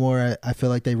isekais no more. I feel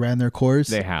like they ran their course.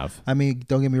 They have. I mean,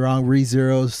 don't get me wrong,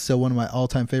 Re:Zero is still one of my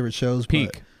all-time favorite shows. Peak.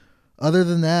 But other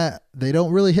than that, they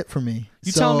don't really hit for me.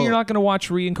 You telling me you're not going to watch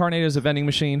Reincarnated as a Vending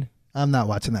Machine? I'm not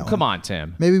watching that one. Come on,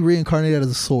 Tim. Maybe Reincarnated as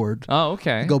a Sword. Oh,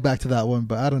 okay. Go back to that one,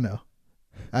 but I don't know.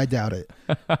 I doubt it.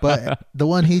 But the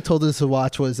one he told us to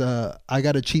watch was I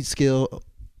Got a Cheat Skill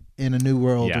in a New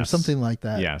World or something like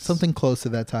that. Yes. Something close to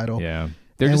that title. Yeah.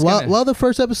 And while the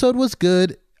first episode was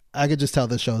good, I could just tell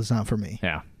this show is not for me.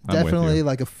 Yeah. Definitely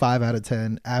like a 5 out of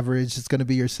 10 average. It's going to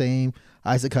be your same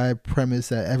isekai premise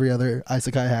that every other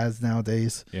isekai has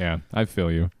nowadays. Yeah, I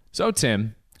feel you. So,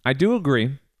 Tim, I do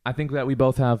agree. I think that we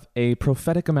both have a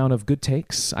prophetic amount of good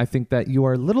takes. I think that you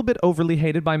are a little bit overly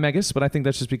hated by Megas, but I think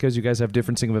that's just because you guys have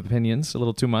differencing of opinions a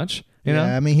little too much. You know?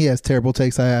 I mean, he has terrible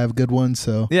takes. I have good ones,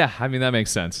 so. Yeah, I mean, that makes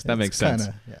sense. That makes sense.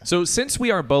 So since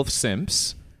we are both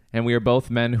simps, and we are both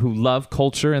men who love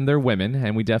culture and they're women,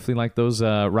 and we definitely like those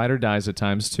ride or dies at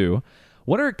times too,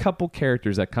 what are a couple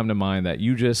characters that come to mind that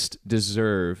you just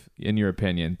deserve, in your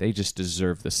opinion? They just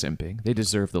deserve the simping. They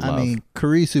deserve the love. I mean,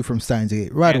 Kurisu from Steins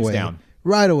Gate, right Hands away. down.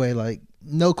 Right away, like,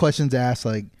 no questions asked.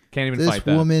 Like, can't even this fight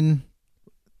that. woman,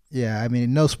 I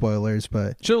mean, no spoilers,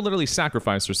 but she'll literally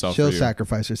sacrifice herself for she'll you.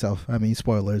 sacrifice herself. I mean,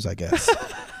 spoilers, I guess.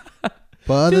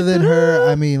 But other than her,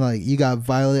 I mean, like, you got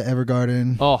Violet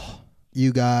Evergarden. Oh.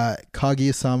 You got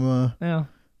Kaguya-sama. Yeah.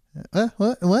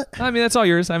 What? I mean, that's all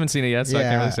yours. I haven't seen it yet, so I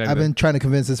can't really say anything. I've been trying to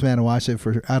convince this man to watch it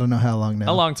for I don't know how long now.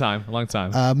 A long time.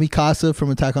 Mikasa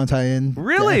from Attack on Titan.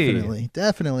 Really?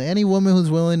 Definitely. Any woman who's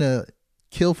willing to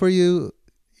kill for you,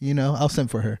 I'll send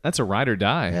for her. That's a ride or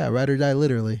die. Yeah, ride or die,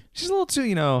 literally. She's a little too,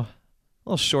 a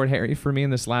little short hairy for me in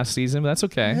this last season, but that's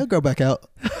okay. He'll grow back out.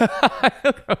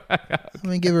 I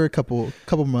mean, give her a couple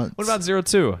months. What about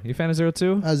 02? You a fan of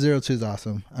 02? 02 is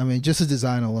awesome. I mean, just the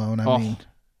design alone. I mean,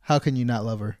 how can you not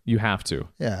love her? You have to.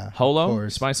 Yeah. Holo?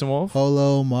 Spice and Wolf?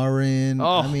 Holo, Marin.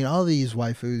 Oh. I mean, all these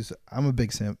waifus. I'm a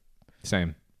big simp.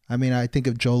 Same. I mean, I think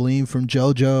of Jolene from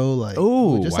JoJo.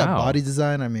 Like, just that body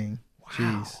design. I mean,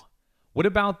 jeez. What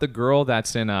about the girl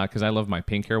that's in, because I love my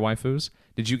pink hair waifus,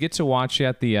 Did you get to watch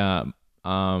yet the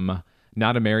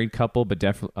not a married couple,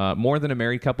 but more than a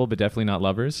married couple, but definitely not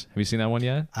lovers? Have you seen that one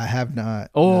yet? I have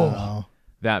not. Oh, no.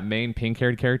 That main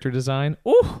pink-haired character design.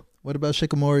 Oh, what about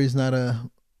Shikamori's not a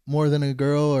more than a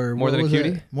girl or more than a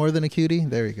cutie? More than a cutie.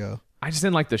 There you go. I just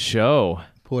didn't like the show.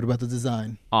 But what about the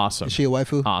design? Awesome. Is she a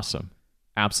waifu? Awesome.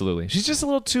 Absolutely. She's just a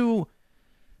little too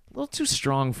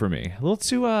strong for me. A little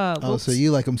too. So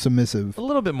you like them submissive? A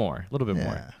little bit more. A little bit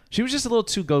more. She was just a little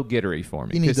too go-gettery for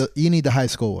me. You need the high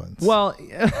school ones. Well,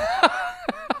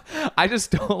 I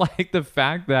just don't like the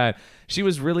fact that she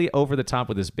was really over the top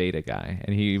with this beta guy,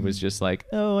 and he was just like,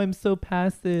 "Oh, I'm so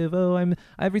passive. Oh,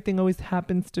 everything always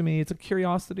happens to me. It's a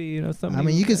curiosity,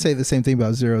 you could say the same thing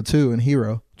about 02 and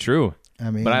Hero. True.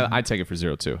 But I take it for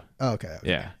 02. Oh, okay.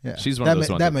 Yeah. She's one of those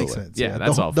ones that makes sense. Yeah,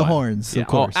 that's all. The horns, of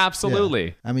course. Oh,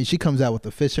 absolutely. Yeah. She comes out with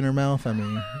the fish in her mouth.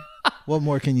 What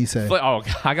more can you say? Oh,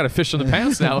 I got a fish in the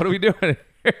pants now. What are we doing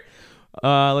here?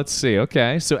 Let's see.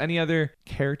 Okay. So any other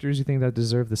characters you think that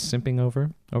deserve the simping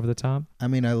over the top? I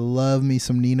love me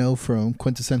some Nino from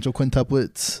Quintessential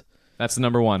Quintuplets. That's the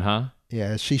number one, huh?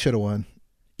 Yeah, she should have won.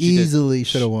 Easily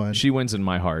should have won. She wins in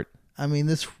my heart.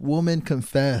 This woman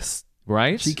confessed.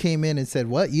 Right? She came in and said,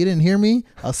 "What? You didn't hear me?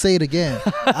 I'll say it again.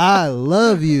 I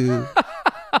love you."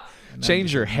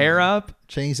 Change your hair up.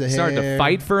 Change the hair. Started to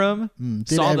fight for him.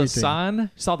 Saw everything. The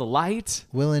sun. Saw the light.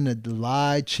 Willing to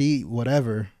lie, cheat,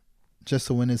 whatever, just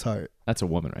to win his heart. That's a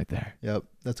woman right there. Yep,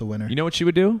 that's a winner. You know what she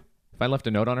would do? If I left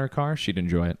a note on her car, she'd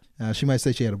enjoy it. She might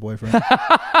say she had a boyfriend.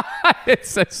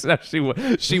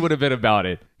 She would have been about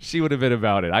it. She would have been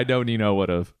about it. I know Nino would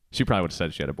have. She probably would have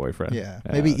said she had a boyfriend. Yeah,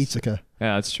 maybe Itsuka.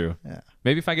 Yeah, that's true. Yeah.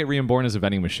 Maybe if I get reborn as a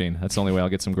vending machine, that's the only way I'll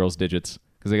get some girls' digits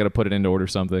because they got to put it in to order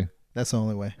something. That's the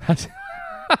only way.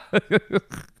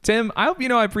 Tim, I hope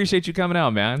I appreciate you coming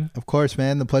out, man. Of course,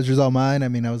 man. The pleasure's all mine.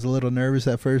 I was a little nervous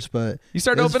at first, but you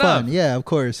started to open fun. up. Yeah, of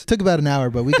course. It took about an hour,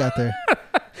 but we got there.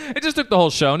 It just took the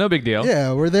whole show. No big deal.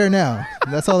 Yeah, we're there now.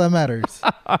 That's all that matters.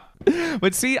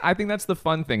 But see, I think that's the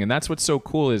fun thing, and that's what's so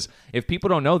cool is if people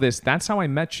don't know this, that's how I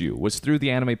met you, was through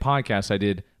the anime podcast I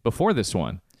did before this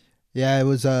one. Yeah, it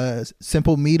was a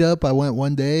simple meetup. I went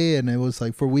one day, and it was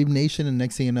like for Weeb Nation, and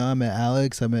next thing you know, I met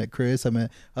Alex, I met Chris, I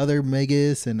met other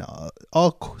Megas, and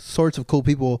all sorts of cool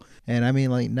people. And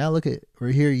now look at,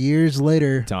 we're here years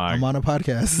later. Dog. I'm on a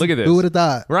podcast. Look at this. Who would have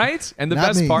thought? Right? And the Not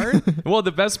best me. part? Well,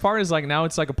 the best part is now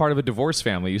it's like a part of a divorce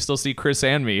family. You still see Chris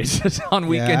and me. It's just on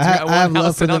weekends I you're at have one love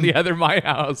house for and on them. the other my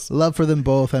house. Love for them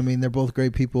both. They're both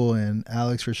great people, and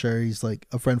Alex for sure. He's like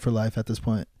a friend for life at this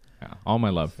point. Yeah, all my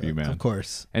love for you, man. Of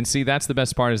course. And see, that's the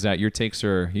best part is that your takes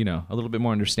are, a little bit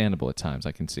more understandable at times.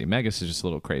 I can see. Megas is just a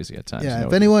little crazy at times. Yeah,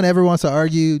 if anyone ever wants to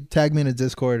argue, tag me in a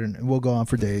Discord and we'll go on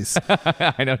for days.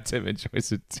 I know Tim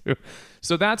enjoys it too.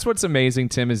 So that's what's amazing,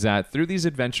 Tim, is that through these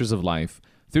adventures of life,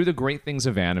 through the great things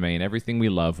of anime and everything we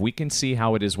love, we can see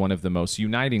how it is one of the most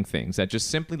uniting things, that just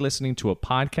simply listening to a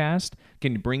podcast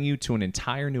can bring you to an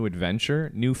entire new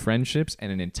adventure, new friendships,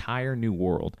 and an entire new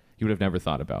world you would have never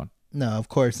thought about. No, of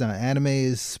course not. Anime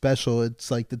is special.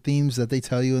 It's like the themes that they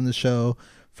tell you in the show,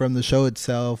 from the show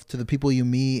itself to the people you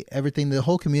meet, everything, the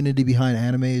whole community behind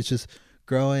anime is just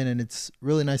growing, and it's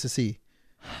really nice to see.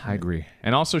 I agree.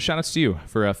 And also shout outs to you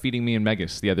for feeding me and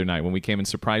Megas the other night when we came and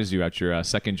surprised you at your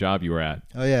second job you were at.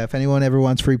 Oh yeah, if anyone ever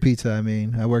wants free pizza,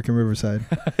 I work in Riverside.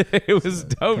 It was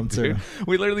dope, dude.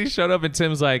 We literally showed up and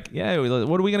Tim's like, yeah,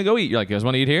 what are we going to go eat? You're like, you guys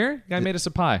want to eat here? Guy made us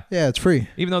a pie. Yeah, it's free.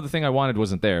 Even though the thing I wanted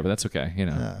wasn't there, but that's okay.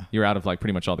 You're out of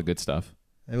pretty much all the good stuff.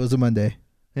 It was a Monday.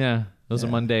 Yeah, it was a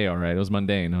Monday, all right. It was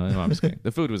mundane. No, I'm just kidding.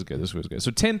 The food was good. This food was good. So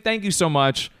Tim, thank you so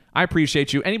much. I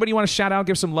appreciate you. Anybody you want to shout out,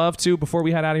 give some love to before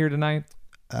we head out of here tonight?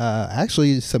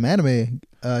 Actually, some anime.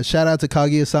 Shout out to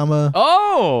Kaguya-sama.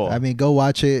 Oh! Go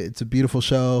watch it. It's a beautiful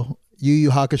show. Yu Yu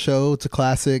Hakusho. It's a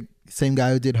classic. Same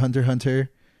guy who did Hunter x Hunter.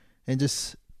 And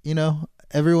just,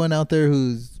 everyone out there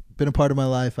who's been a part of my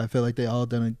life, I feel like they all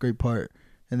done a great part.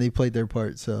 And they played their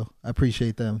part. So I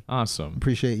appreciate them. Awesome.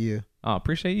 Appreciate you. Oh,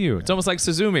 appreciate you. It's almost like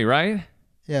Suzume, right?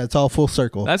 Yeah, it's all full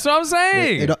circle. That's what I'm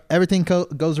saying. Everything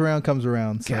goes around, comes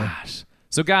around. So. Gosh.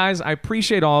 So, guys, I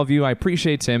appreciate all of you. I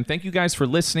appreciate Tim. Thank you guys for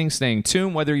listening, staying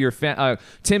tuned, whether you're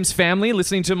Tim's family,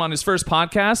 listening to him on his first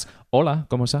podcast. Hola,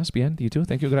 ¿cómo estás? Bien, you too.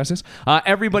 Thank you, gracias.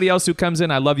 Everybody else who comes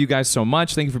in, I love you guys so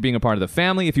much. Thank you for being a part of the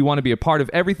family. If you want to be a part of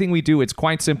everything we do, it's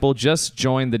quite simple. Just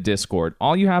join the Discord.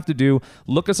 All you have to do,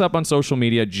 look us up on social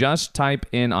media. Just type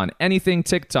in on anything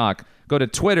TikTok, go to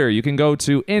Twitter. You can go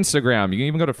to Instagram. You can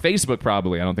even go to Facebook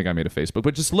probably. I don't think I made a Facebook.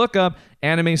 But just look up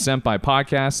Anime Senpai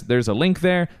Podcast. There's a link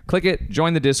there. Click it.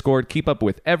 Join the Discord. Keep up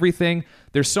with everything.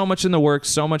 There's so much in the works,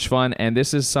 so much fun, and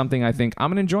this is something I think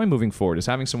I'm going to enjoy moving forward, is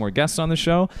having some more guests on the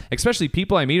show, especially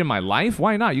people I meet in my life.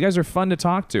 Why not? You guys are fun to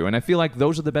talk to, and I feel like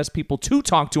those are the best people to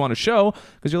talk to on a show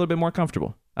because you're a little bit more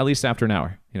comfortable, at least after an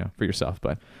hour, for yourself.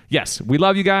 But yes, we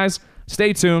love you guys.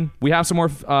 Stay tuned. We have some more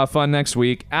fun next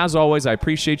week. As always, I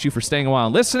appreciate you for staying a while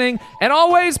and listening. And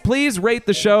always, please rate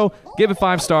the show. Give it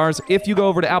 5 stars. If you go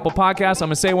over to Apple Podcasts, I'm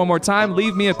going to say it one more time.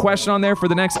 Leave me a question on there for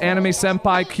the next Anime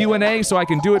Senpai Q&A so I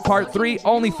can do it part 3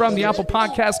 only from the Apple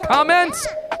Podcast comments.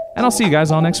 And I'll see you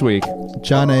guys all next week.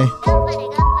 Johnny.